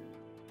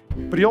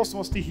 but he also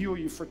wants to heal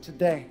you for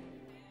today.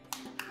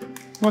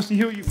 He wants to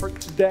heal you for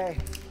today.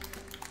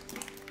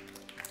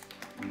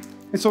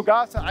 And so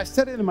God said, I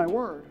said it in my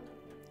word.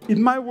 In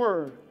my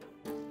word,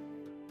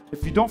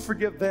 if you don't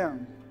forgive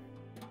them,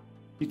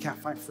 you can't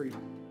find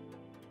freedom.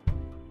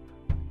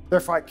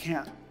 Therefore, I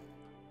can't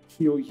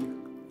heal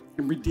you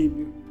and redeem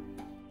you.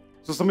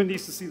 So somebody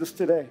needs to see this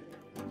today.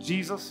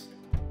 Jesus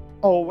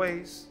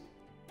always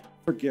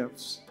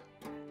forgives.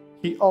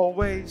 He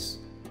always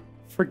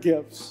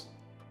forgives.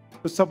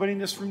 But somebody in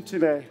this room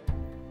today,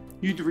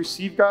 you need to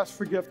receive God's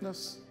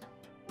forgiveness,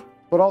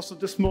 but also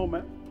this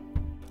moment.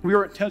 We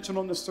are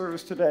intentional in this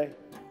service today.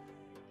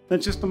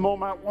 In just a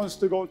moment, I want us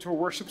to go into a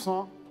worship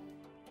song.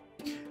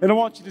 And I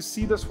want you to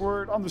see this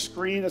word on the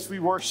screen as we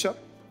worship.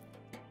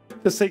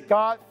 To say,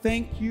 God,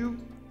 thank you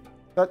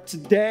that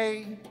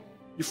today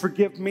you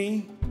forgive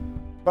me.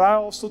 But I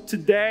also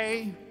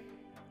today,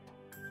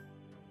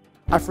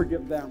 I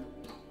forgive them.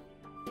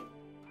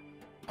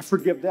 I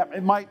forgive them.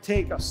 It might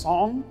take a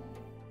song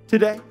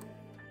today.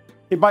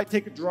 It might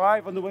take a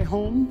drive on the way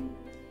home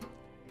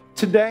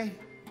today.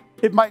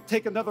 It might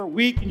take another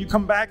week and you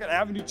come back at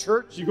Avenue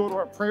Church, you go to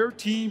our prayer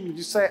team and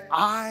you say,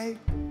 I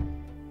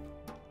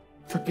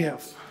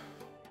forgive.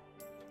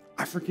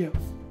 I forgive.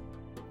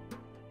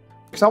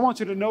 Because I want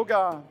you to know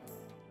God,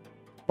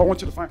 but I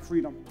want you to find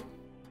freedom.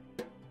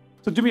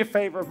 So do me a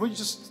favor. Will you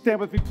just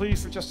stand with me,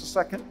 please, for just a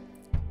second?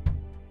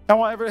 I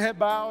want every head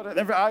bowed and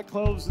every eye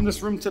closed in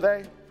this room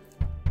today.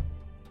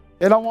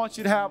 And I want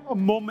you to have a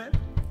moment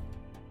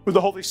with the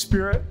Holy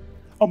Spirit,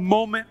 a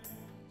moment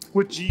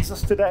with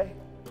Jesus today.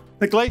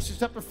 In Galatians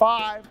chapter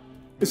 5,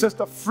 it says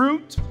the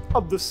fruit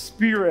of the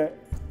Spirit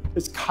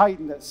is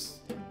kindness.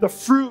 The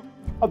fruit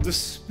of the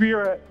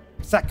Spirit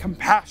is that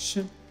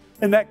compassion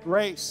and that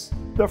grace.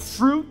 The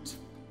fruit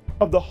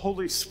of the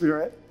Holy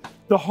Spirit.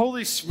 The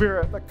Holy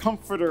Spirit, the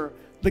Comforter,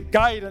 the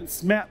guidance,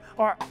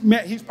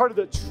 he's part of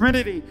the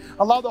Trinity.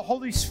 Allow the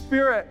Holy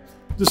Spirit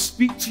to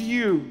speak to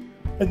you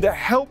and to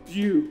help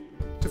you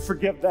to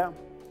forgive them.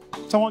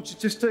 So I want you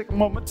to just take a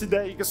moment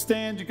today. You can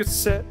stand, you can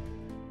sit.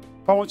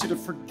 I want you to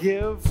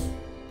forgive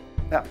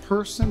that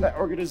person, that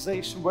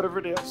organization, whatever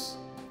it is.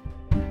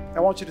 I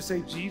want you to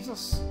say,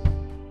 Jesus,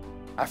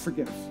 I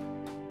forgive.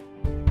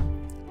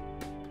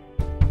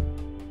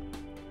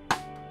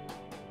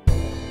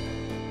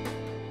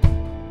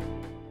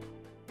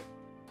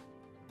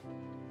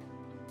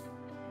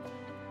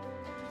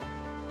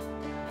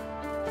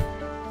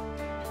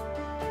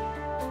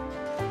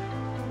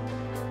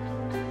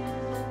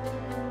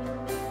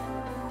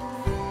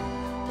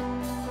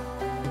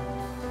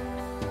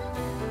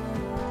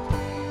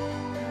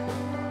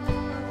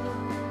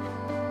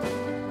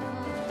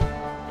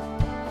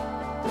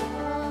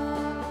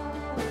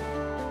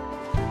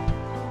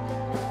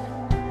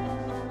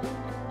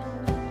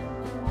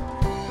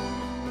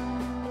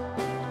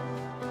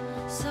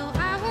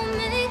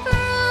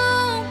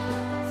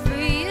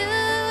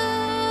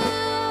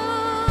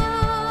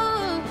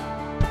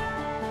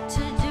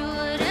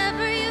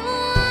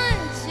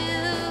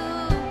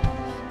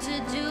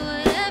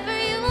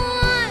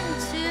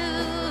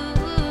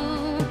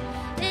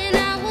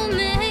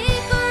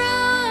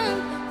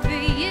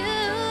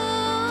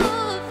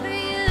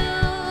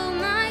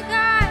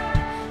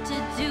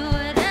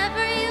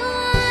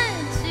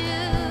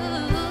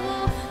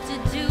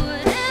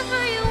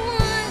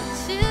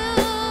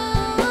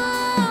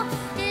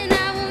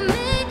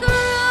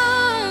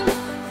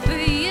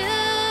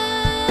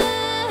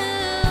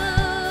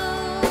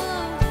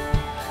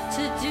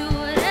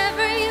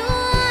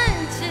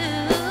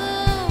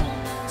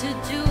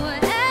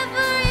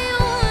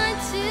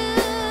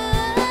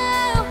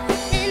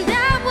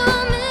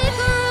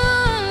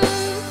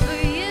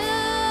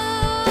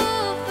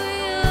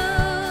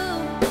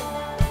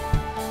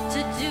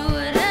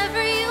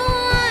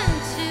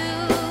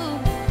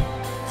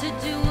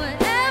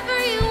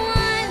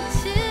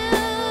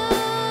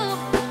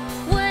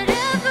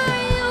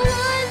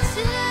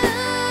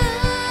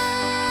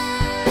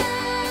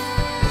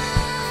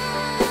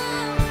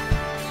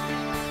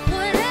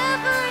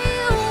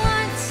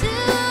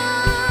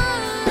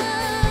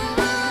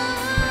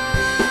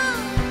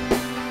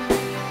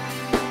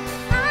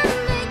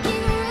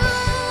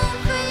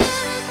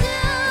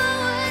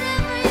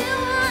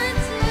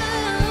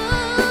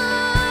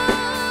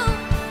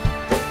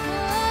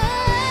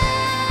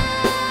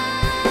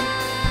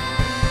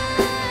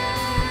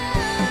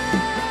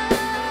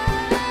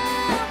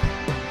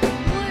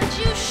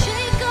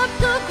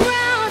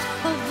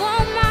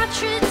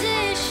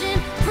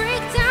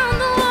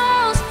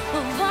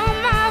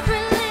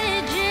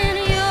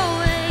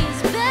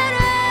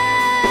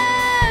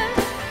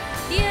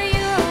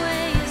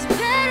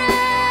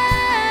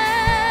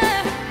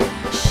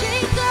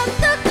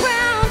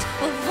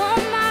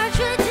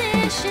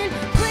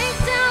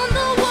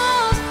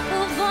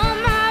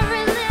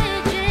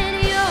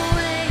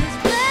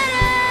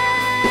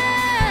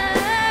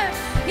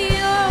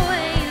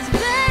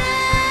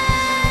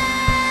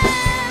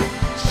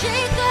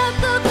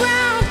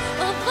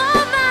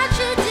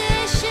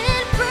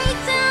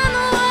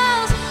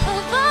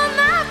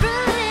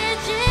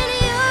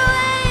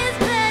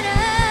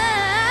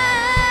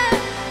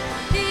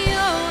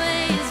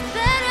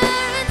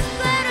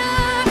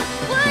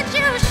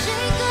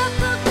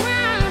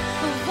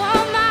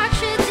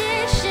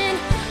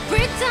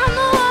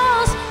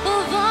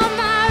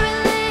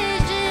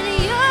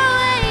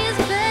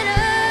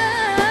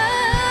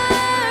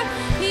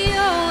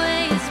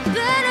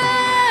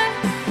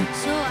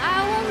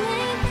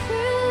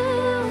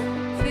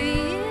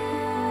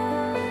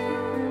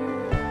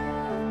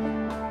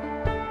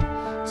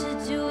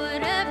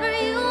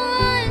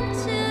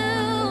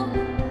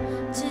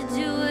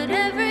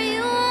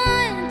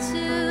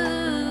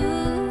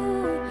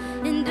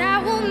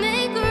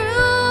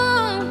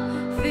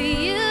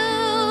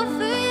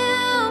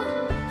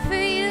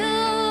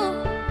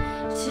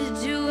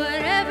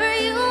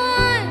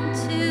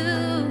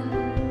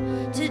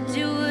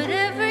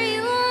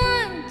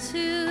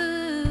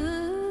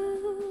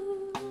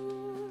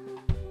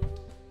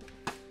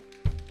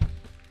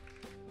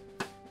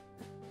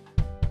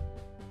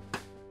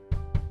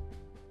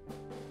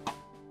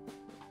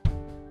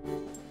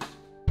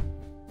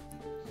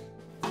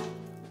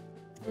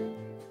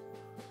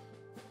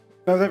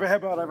 Now, with every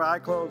head bowed, every eye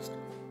closed.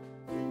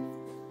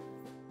 You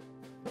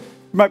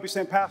might be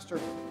saying, Pastor,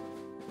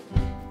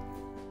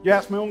 you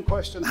asked my own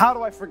question, how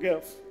do I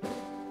forgive?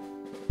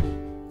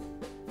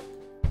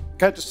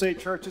 Can I just say,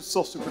 church, it's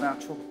so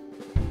supernatural.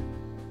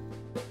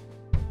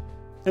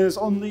 It is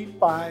only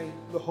by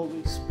the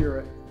Holy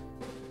Spirit,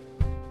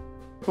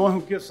 the one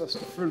who gives us the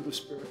fruit of the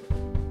Spirit,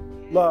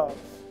 love,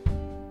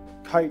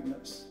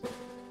 kindness.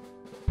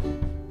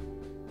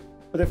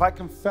 But if I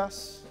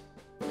confess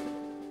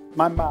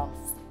my mouth,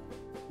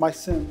 my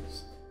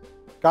sins,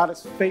 God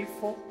is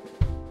faithful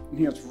and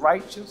He is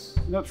righteous.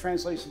 Another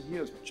translation, He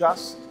is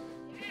just.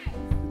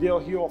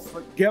 He'll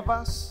forgive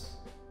us,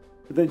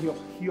 but then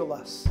He'll heal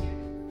us.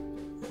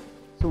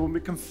 So when we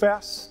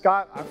confess,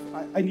 God,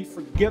 I need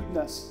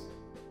forgiveness,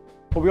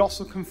 but we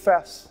also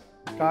confess,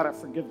 God, I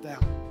forgive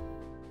them.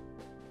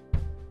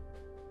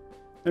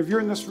 If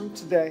you're in this room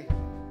today,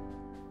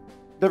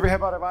 with every head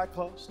bowed, every eye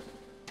closed,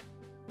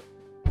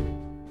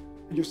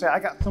 and you say, I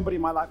got somebody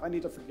in my life I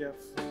need to forgive.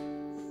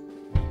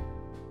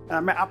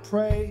 And I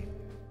pray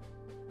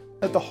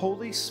that the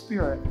Holy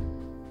Spirit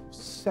will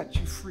set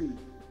you free.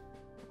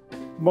 The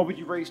moment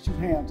you raise two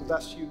hands, if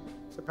that's you,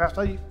 say,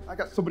 Pastor, I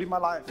got somebody in my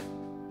life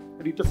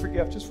I need to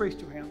forgive. Just raise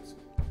two hands.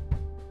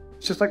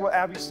 It's just like what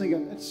Abby's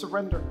singing. It's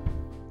surrender.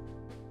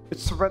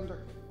 It's surrender.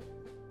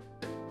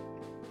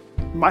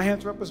 My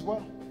hands are up as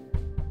well.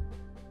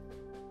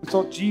 And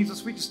so,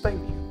 Jesus, we just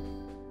thank you.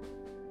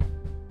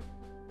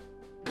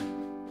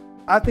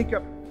 I think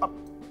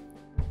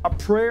a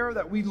prayer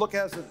that we look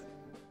at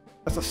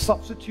as a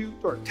substitute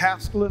or a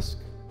task list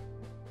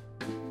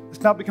has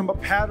now become a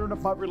pattern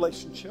of my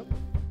relationship.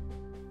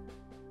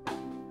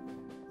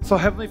 So,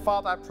 Heavenly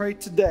Father, I pray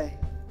today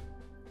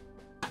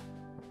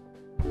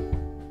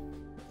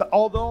that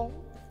although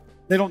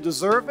they don't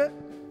deserve it,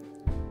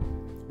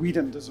 we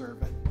didn't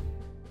deserve it.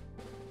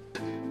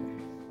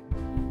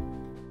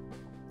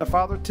 That,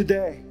 Father,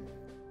 today,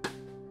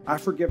 I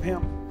forgive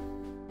him.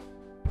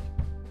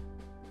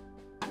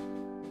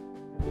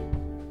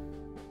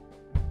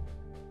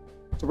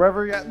 So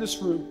wherever you're at in this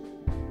room,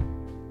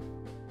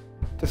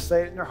 to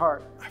say it in your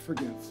heart, I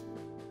forgive.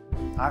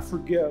 I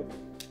forgive.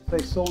 Say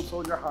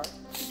so-and-so in your heart.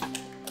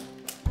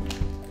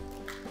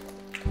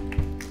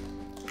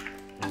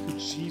 In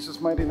Jesus'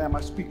 mighty name,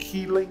 I speak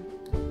healing.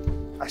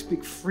 I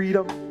speak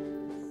freedom.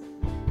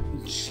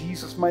 In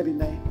Jesus' mighty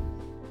name.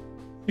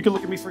 You can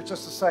look at me for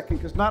just a second,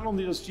 because not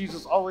only does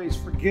Jesus always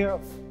forgive,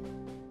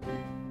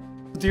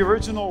 but the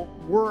original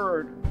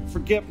word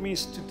forgive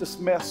means to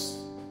dismiss,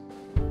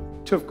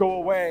 to go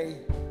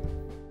away,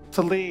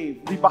 to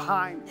leave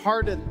behind,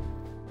 pardon,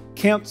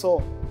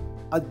 cancel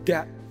a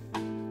debt,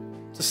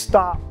 to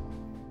stop,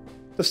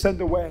 to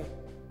send away.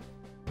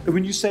 And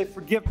when you say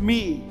forgive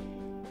me,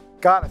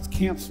 God is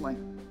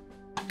canceling.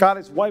 God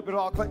is wiping it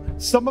all clean.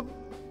 Some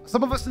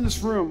of us in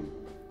this room,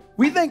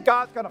 we think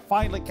God's got a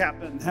filing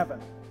cabinet in heaven.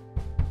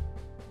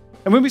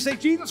 And when we say,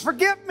 Jesus,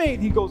 forgive me,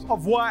 and he goes,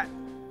 of what?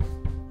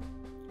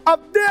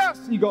 Of this.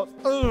 And he goes,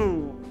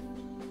 ooh.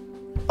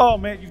 Oh,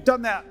 man, you've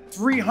done that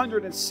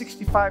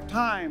 365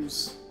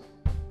 times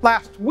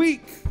last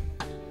week.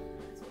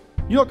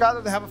 You know God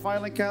doesn't have a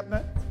filing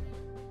cabinet?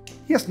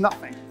 He has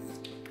nothing.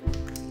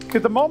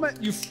 Because the moment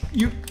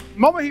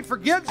moment he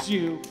forgives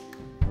you,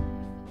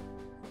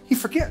 he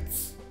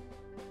forgets.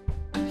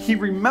 He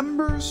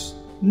remembers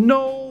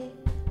no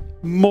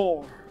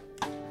more.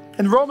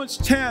 In Romans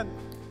 10,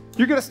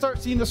 you're going to start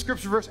seeing the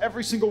scripture verse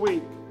every single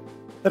week.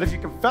 That if you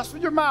confess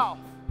with your mouth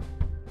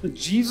that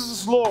Jesus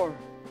is Lord,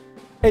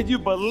 and you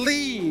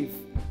believe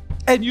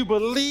in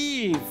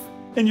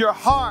your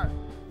heart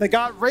that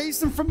God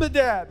raised him from the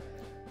dead,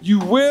 you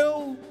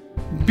will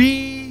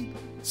be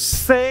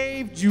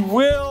saved. You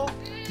will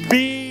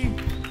be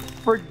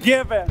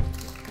forgiven.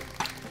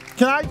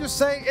 Can I just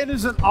say it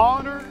is an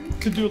honor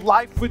to do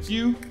life with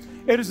you.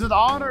 It is an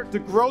honor to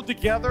grow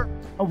together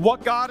on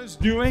what God is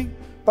doing.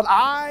 But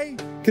I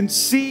can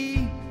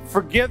see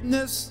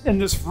forgiveness in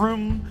this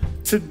room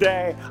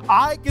today.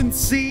 I can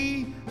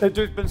see that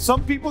there's been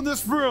some people in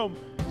this room,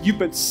 you've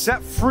been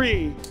set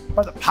free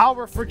by the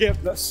power of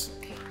forgiveness.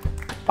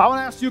 I want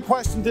to ask you a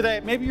question today.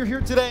 Maybe you're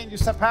here today and you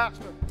said,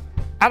 Pastor,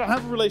 I don't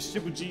have a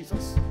relationship with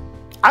Jesus.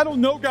 I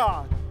don't know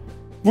God.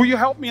 Will you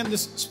help me in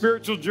this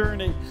spiritual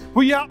journey?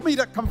 Will you help me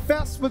to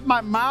confess with my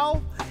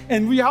mouth?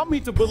 And will you help me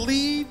to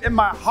believe in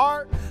my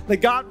heart that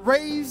God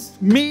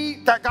raised me,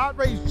 that God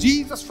raised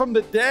Jesus from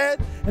the dead,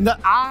 and that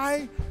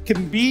I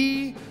can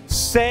be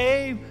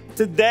saved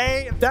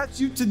today? If that's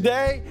you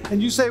today,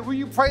 and you say, will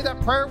you pray that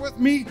prayer with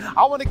me?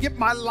 I want to give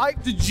my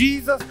life to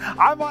Jesus.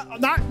 I want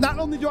not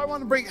only do I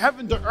want to bring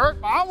heaven to earth,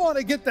 but I want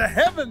to get to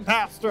heaven,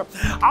 Pastor.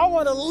 I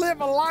want to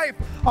live a life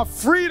of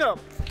freedom.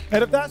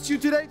 And if that's you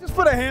today, just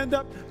put a hand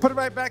up, put it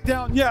right back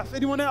down. Yes.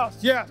 Anyone else?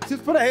 Yes.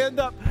 Just put a hand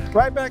up,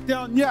 right back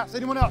down. Yes.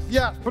 Anyone else?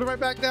 Yes. Put it right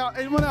back down.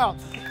 Anyone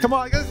else? Come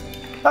on.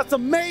 That's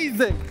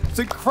amazing. It's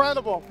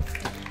incredible.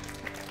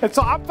 And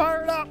so I'm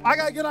fired up. I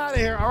got to get out of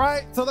here, all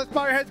right? So let's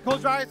bow your heads,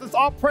 close your eyes. Let's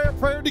all pray a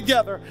prayer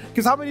together.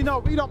 Because how many know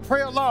we don't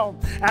pray alone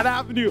at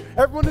Avenue?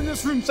 Everyone in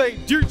this room say,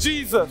 Dear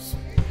Jesus.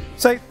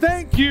 Say,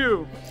 thank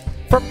you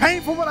for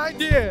paying for what I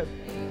did.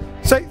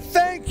 Say,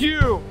 thank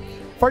you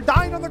for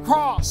dying on the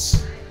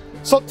cross.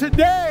 So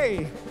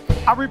today,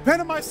 I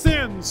repent of my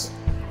sins.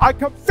 I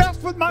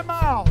confess with my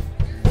mouth.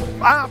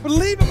 I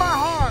believe in my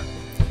heart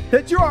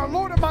that you are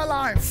Lord of my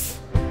life.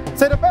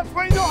 Say the best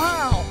way you know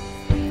how.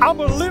 I'm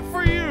going to live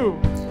for you.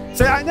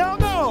 Say, I now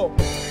know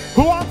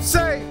who I'm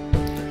saved,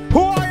 who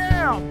I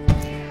am.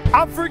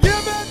 I'm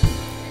forgiven.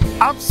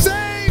 I'm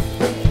saved.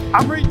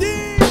 I'm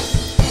redeemed.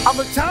 I'm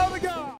a child of